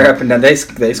weekend. They're up and down. They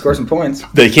score some points.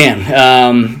 They can.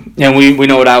 And we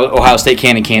know what Ohio State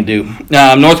can and can't do.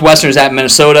 Northwestern's at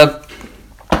Minnesota.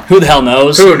 Who the hell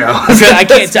knows? Who knows? I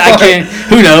can't.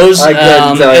 Who knows? I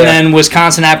couldn't tell you. And then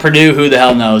Wisconsin at Purdue. Who the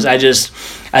hell knows? I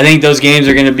think those games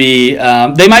are going to be.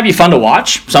 They might be fun to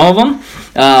watch. Some of them.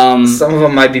 Some of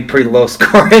them might be pretty low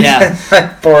scoring.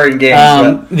 Yeah. Boring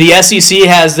games. The SEC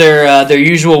has their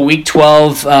usual Week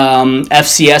 12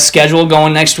 FCS schedule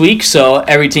going next week. So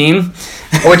every team.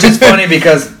 Which is funny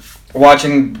because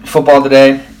watching football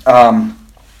today,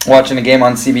 watching a game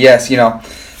on CBS,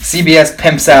 CBS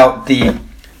pimps out the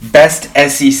best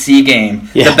SEC game,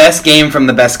 the best game from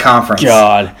the best conference.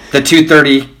 God. The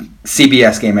 2:30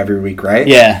 CBS game every week, right?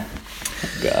 Yeah.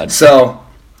 God. So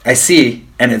I see,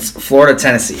 and it's Florida,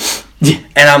 Tennessee.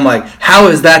 And I'm like, how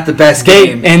is that the best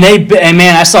game? And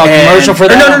man, I saw a commercial for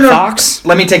that on Fox.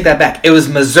 Let me take that back. It was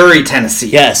Missouri, Tennessee.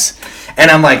 Yes. And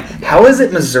I'm like, how is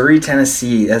it Missouri,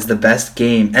 Tennessee as the best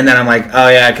game? And then I'm like, oh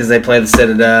yeah, because they play the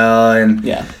Citadel and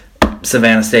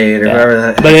Savannah State or whoever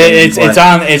that. But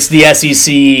it's the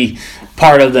SEC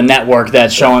part of the network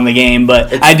that's showing the game.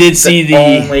 But I did see the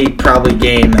only probably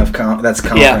game that's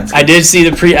conference. Yeah, I did see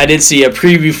a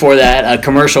preview for that, a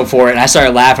commercial for it, and I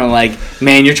started laughing. I'm like,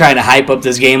 man, you're trying to hype up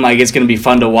this game like it's going to be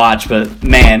fun to watch. But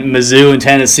man, Mizzou and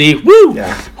Tennessee, woo!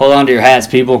 Yeah. Hold on to your hats,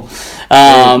 people.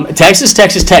 Texas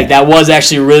Tech. That was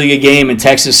actually a really good game, and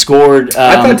Texas scored.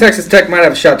 I thought Texas Tech might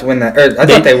have a shot to win that. I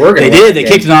thought they were going to. They did. They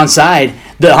kicked it onside.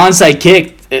 The onside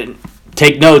kick.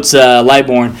 Take notes,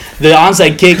 Lightborn. The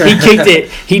onside kick, he kicked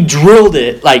it. He drilled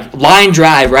it like line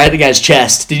drive right at the guy's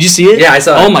chest. Did you see it? Yeah, I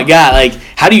saw it. Oh my God! Like,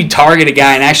 how do you target a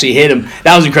guy and actually hit him?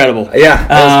 That was incredible. Yeah,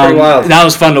 that was pretty wild. That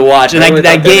was fun to watch. And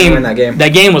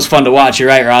that game was fun to watch. You're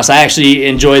right, Ross. I actually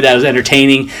enjoyed that. It was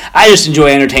entertaining. I just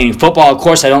enjoy entertaining football. Of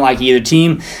course, I don't like either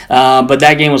team, but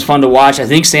that game was fun to watch. I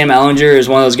think Sam Ehlinger is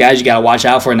one of those guys you got to watch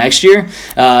out for next year,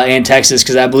 and Texas,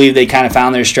 because I believe they kind of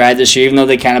found their stride this year, even though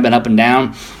they kind of been up and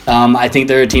down. I think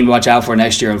they're a team to watch out for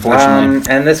next year, unfortunately.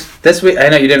 And this week, I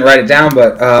know you didn't write it down,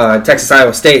 but Texas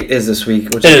Iowa State is this week,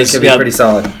 which I think could be pretty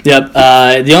solid. Yep.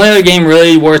 The only other game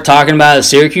really worth talking about is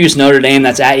Syracuse Notre Dame.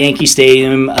 That's at Yankee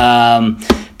Stadium.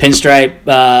 Pinstripe,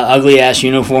 ugly ass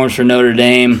uniforms for Notre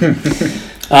Dame.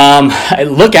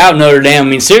 Look out, Notre Dame. I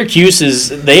mean, Syracuse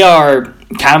they are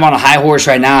kind of on a high horse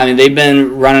right now. I mean, they've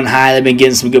been running high. They've been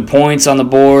getting some good points on the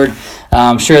board.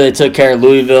 I'm sure they took care of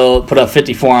Louisville, put up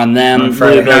 54 on them.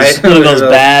 Louisville's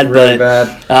bad, really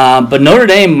but Notre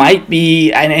Dame might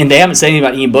be, and they haven't said anything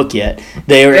about Ian Book yet.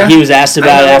 He was asked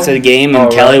about it after the game,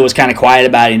 and Kelly was kind of quiet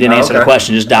about it. He didn't answer the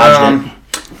question, just dodged it.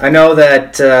 I know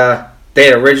that They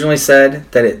had originally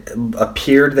said that it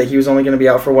appeared that he was only going to be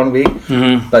out for 1 week,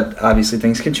 but obviously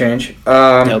things can change.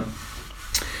 Yep.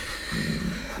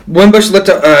 Wimbush looked,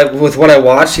 with what I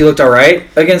watched, he looked all right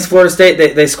against Florida State.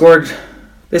 They scored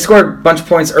a bunch of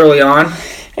points early on.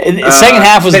 Second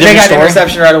half was a different story. They got an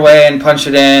interception right away and punched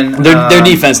it in. Their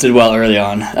defense did well early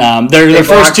on. Their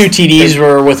first 2 TDs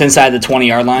were within inside the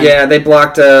 20-yard line. Yeah, they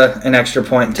blocked an extra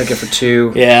point and took it for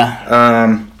 2.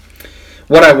 Yeah.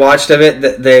 What I watched of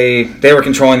it, they were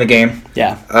controlling the game.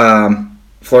 Yeah.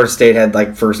 Florida State had like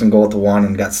 1st and goal at the 1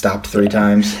 and got stopped 3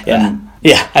 times. Yeah.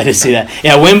 Yeah, I did see that.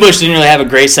 Yeah, Wimbush didn't really have a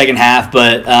great second half,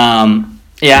 but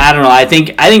yeah, I don't know. I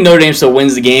think Notre Dame still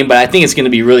wins the game, but I think it's going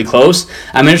to be really close.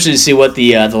 I'm interested to see what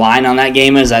the line on that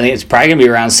game is. I think it's probably going to be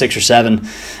around 6 or 7,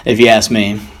 if you ask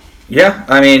me. Yeah,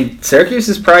 I mean, Syracuse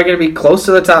is probably going to be close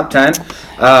to the top 10.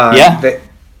 Yeah.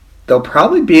 They'll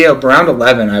probably be around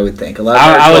 11, I would think. 11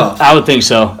 or 12. I would think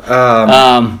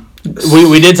so.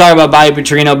 We did talk about Bobby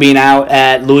Petrino being out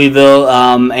at Louisville,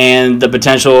 and the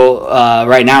potential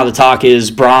right now. The talk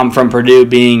is Braum from Purdue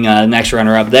being next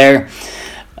runner-up there.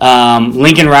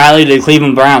 Lincoln Riley to the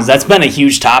Cleveland Browns. That's been a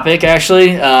huge topic,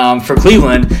 actually, for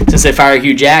Cleveland since they fired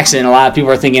Hugh Jackson. A lot of people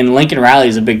are thinking Lincoln Riley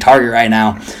is a big target right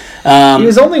now. He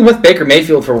was only with Baker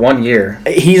Mayfield for 1 year.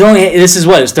 This is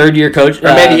what, his 3rd year coach?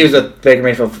 Or maybe he was with Baker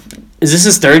Mayfield. Is this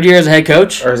his 3rd year as a head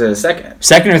coach? Or is it his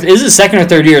second? Is his 2nd or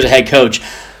 3rd year as a head coach?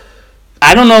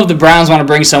 I don't know if the Browns want to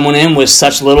bring someone in with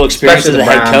such little experience as a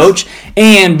head coach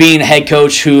and being a head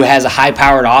coach who has a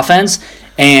high-powered offense.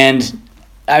 And,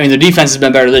 I mean, their defense has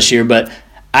been better this year, but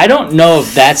I don't know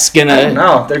if that's going to... I don't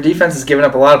know. Their defense has given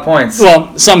up a lot of points.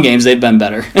 Well, some games they've been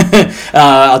better.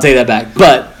 I'll take that back.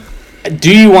 But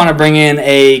do you want to bring in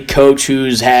a coach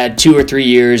who's had 2 or 3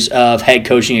 years of head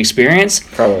coaching experience?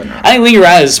 Probably not. I think Lincoln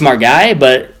Riley is a smart guy,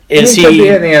 but... He could be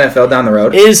in the NFL down the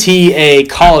road. Is he a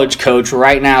college coach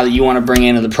right now that you want to bring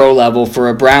into the pro level for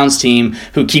a Browns team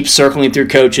who keeps circling through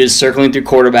coaches, circling through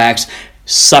quarterbacks,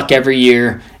 suck every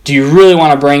year? Do you really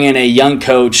want to bring in a young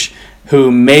coach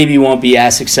who maybe won't be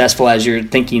as successful as you're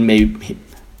thinking maybe?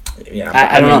 Yeah,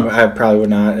 I don't know. I probably would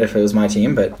not if it was my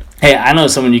team, but... Hey, I know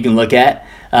someone you can look at.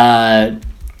 God,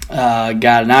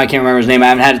 now I can't remember his name. I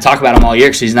haven't had to talk about him all year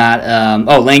because he's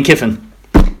not... Lane Kiffin.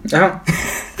 Oh.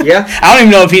 Yeah, I don't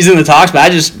even know if he's in the talks, but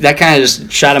that kind of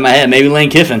just shot in my head. Maybe Lane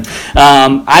Kiffin.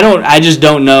 I just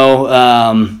don't know.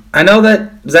 I know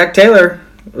that Zach Taylor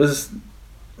was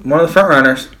one of the front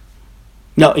runners.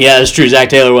 No, yeah, that's true. Zach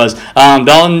Taylor was.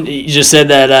 Dalton, you just said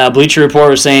that Bleacher Report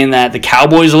was saying that the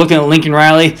Cowboys are looking at Lincoln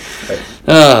Riley.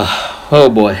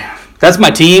 Oh boy. That's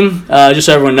my team, just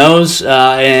so everyone knows,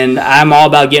 and I'm all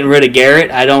about getting rid of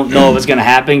Garrett. I don't know if it's going to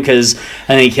happen because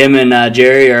I think him and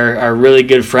Jerry are really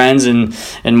good friends and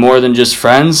more than just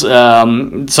friends.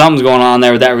 Something's going on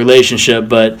there with that relationship,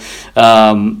 but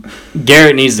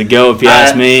Garrett needs to go if you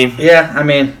ask me. Yeah, I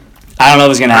mean... I don't know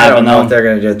if it's going to happen, though. I don't know if they're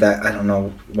going to do that. I don't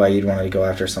know why you'd want to go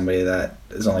after somebody that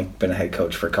has only been a head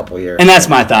coach for a couple of years. And that's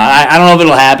my thought. I don't know if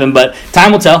it'll happen, but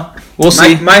time will tell. We'll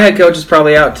see. My head coach is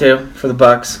probably out, too, for the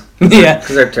Bucs. Yeah,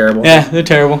 because they're terrible. Yeah, they're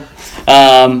terrible.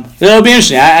 It'll be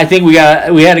interesting. I think we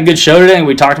had a good show today, and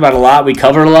we talked about a lot. We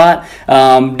covered a lot.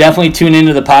 Definitely tune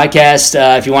into the podcast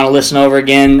if you want to listen over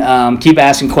again. Keep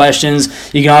asking questions.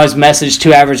 You can always message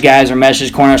 2 Average Guys or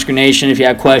message Cornhusker Nation if you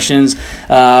have questions.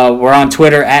 We're on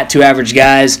Twitter at 2 Average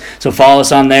Guys, so follow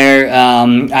us on there.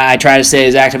 I try to stay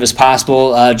as active as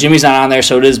possible. Jimmy's not on there,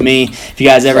 so it is me. If you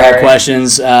guys ever have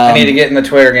questions, I need to get in the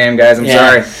Twitter game, guys. I'm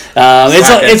sorry.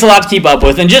 It's a lot to keep up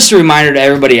with, and just a reminder to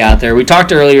everybody out there. We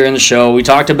talked earlier in the show. We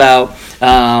talked about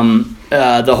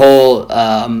the whole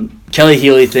Kelly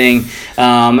Healy thing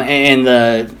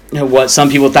and what some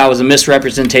people thought was a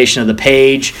misrepresentation of the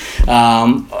page.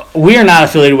 We are not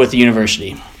affiliated with the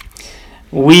university.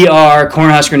 We are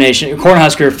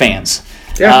Cornhusker fans.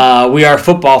 Yeah. We are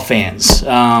football fans.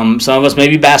 Some of us may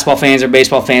be basketball fans or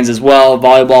baseball fans as well,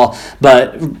 volleyball,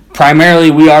 but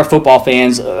primarily we are football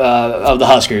fans of the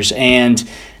Huskers, and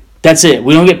that's it.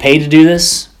 We don't get paid to do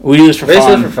this. We do this for fun.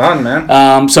 Basically for fun,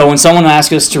 man. So when someone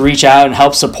asks us to reach out and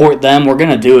help support them, we're going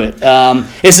to do it.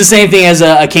 It's the same thing as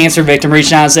a cancer victim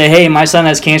reaching out and say, hey, my son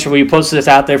has cancer. Will you post this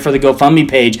out there for the GoFundMe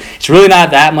page? It's really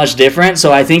not that much different.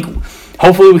 So I think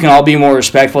hopefully we can all be more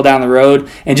respectful down the road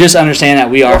and just understand that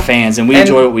we are fans and we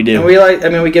enjoy what we do.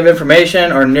 And we give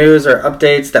information or news or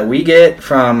updates that we get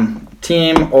from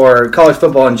team or college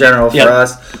football in general for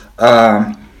us.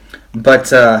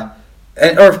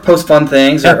 Or post fun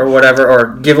things or whatever,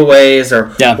 or giveaways or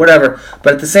whatever.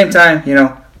 But at the same time,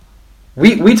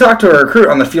 we talked to a recruit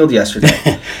on the field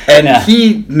yesterday, and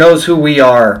he knows who we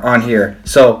are on here.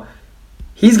 So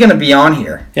he's going to be on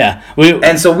here. Yeah.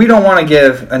 And so we don't want to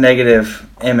give a negative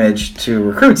image to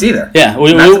recruits either. Yeah,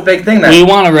 that's a big thing. We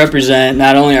want to represent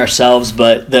not only ourselves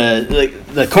but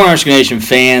the Cornhusker Nation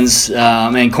fans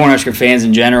and Cornhusker fans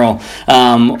in general.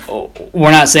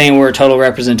 We're not saying we're a total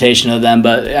representation of them,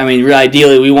 but I mean,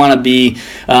 ideally, we want to be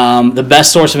the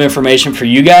best source of information for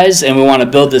you guys, and we want to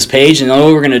build this page. And the only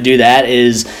way we're going to do that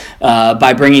is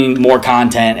by bringing more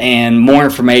content and more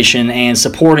information and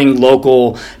supporting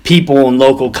local people and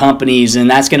local companies, and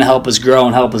that's going to help us grow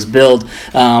and help us build.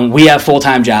 We have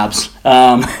full-time jobs. We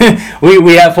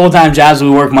have full-time jobs. We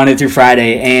work Monday through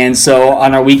Friday, and so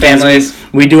on our weekends,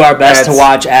 we do our best to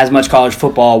watch as much college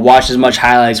football, watch as much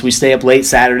highlights. We stay up late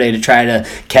Saturday to try to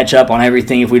catch up on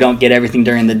everything if we don't get everything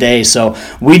during the day. So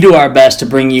we do our best to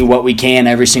bring you what we can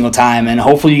every single time, and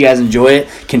hopefully you guys enjoy it,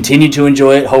 continue to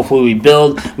enjoy it. Hopefully we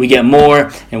build, we get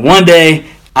more, and one day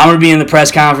I'm going to be in the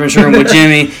press conference room with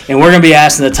Jimmy, and we're going to be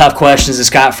asking the tough questions to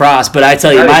Scott Frost. But I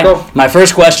tell you, my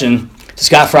first question to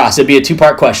Scott Frost, it'd be a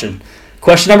two-part question.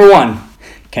 Question number 1,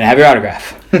 can I have your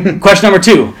autograph? Question number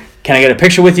 2, can I get a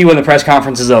picture with you when the press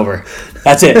conference is over?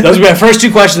 That's it. Those would be the first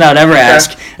 2 questions I would ever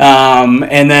ask.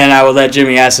 And then I will let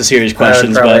Jimmy ask the serious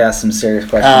questions. I would probably ask some serious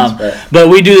questions. But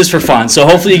we do this for fun. So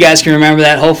hopefully you guys can remember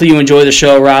that. Hopefully you enjoy the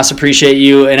show. Ross, appreciate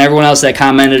you. And everyone else that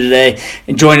commented today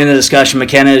and joined in the discussion.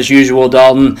 McKenna, as usual.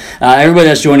 Dalton. Everybody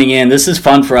that's joining in. This is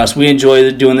fun for us. We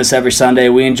enjoy doing this every Sunday.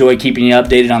 We enjoy keeping you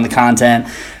updated on the content.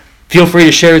 Feel free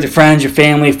to share with your friends, your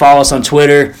family, follow us on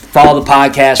Twitter, follow the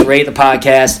podcast, rate the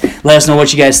podcast, let us know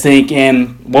what you guys think,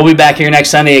 and we'll be back here next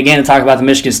Sunday again to talk about the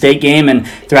Michigan State game, and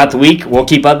throughout the week, we'll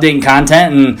keep updating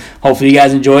content, and hopefully you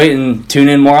guys enjoy it and tune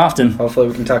in more often. Hopefully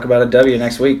we can talk about a W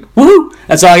next week. Woohoo!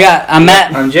 That's all I got. I'm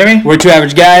Matt. I'm Jimmy. We're 2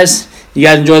 Average Guys. You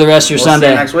guys enjoy the rest of your Sunday.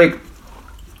 See you next week.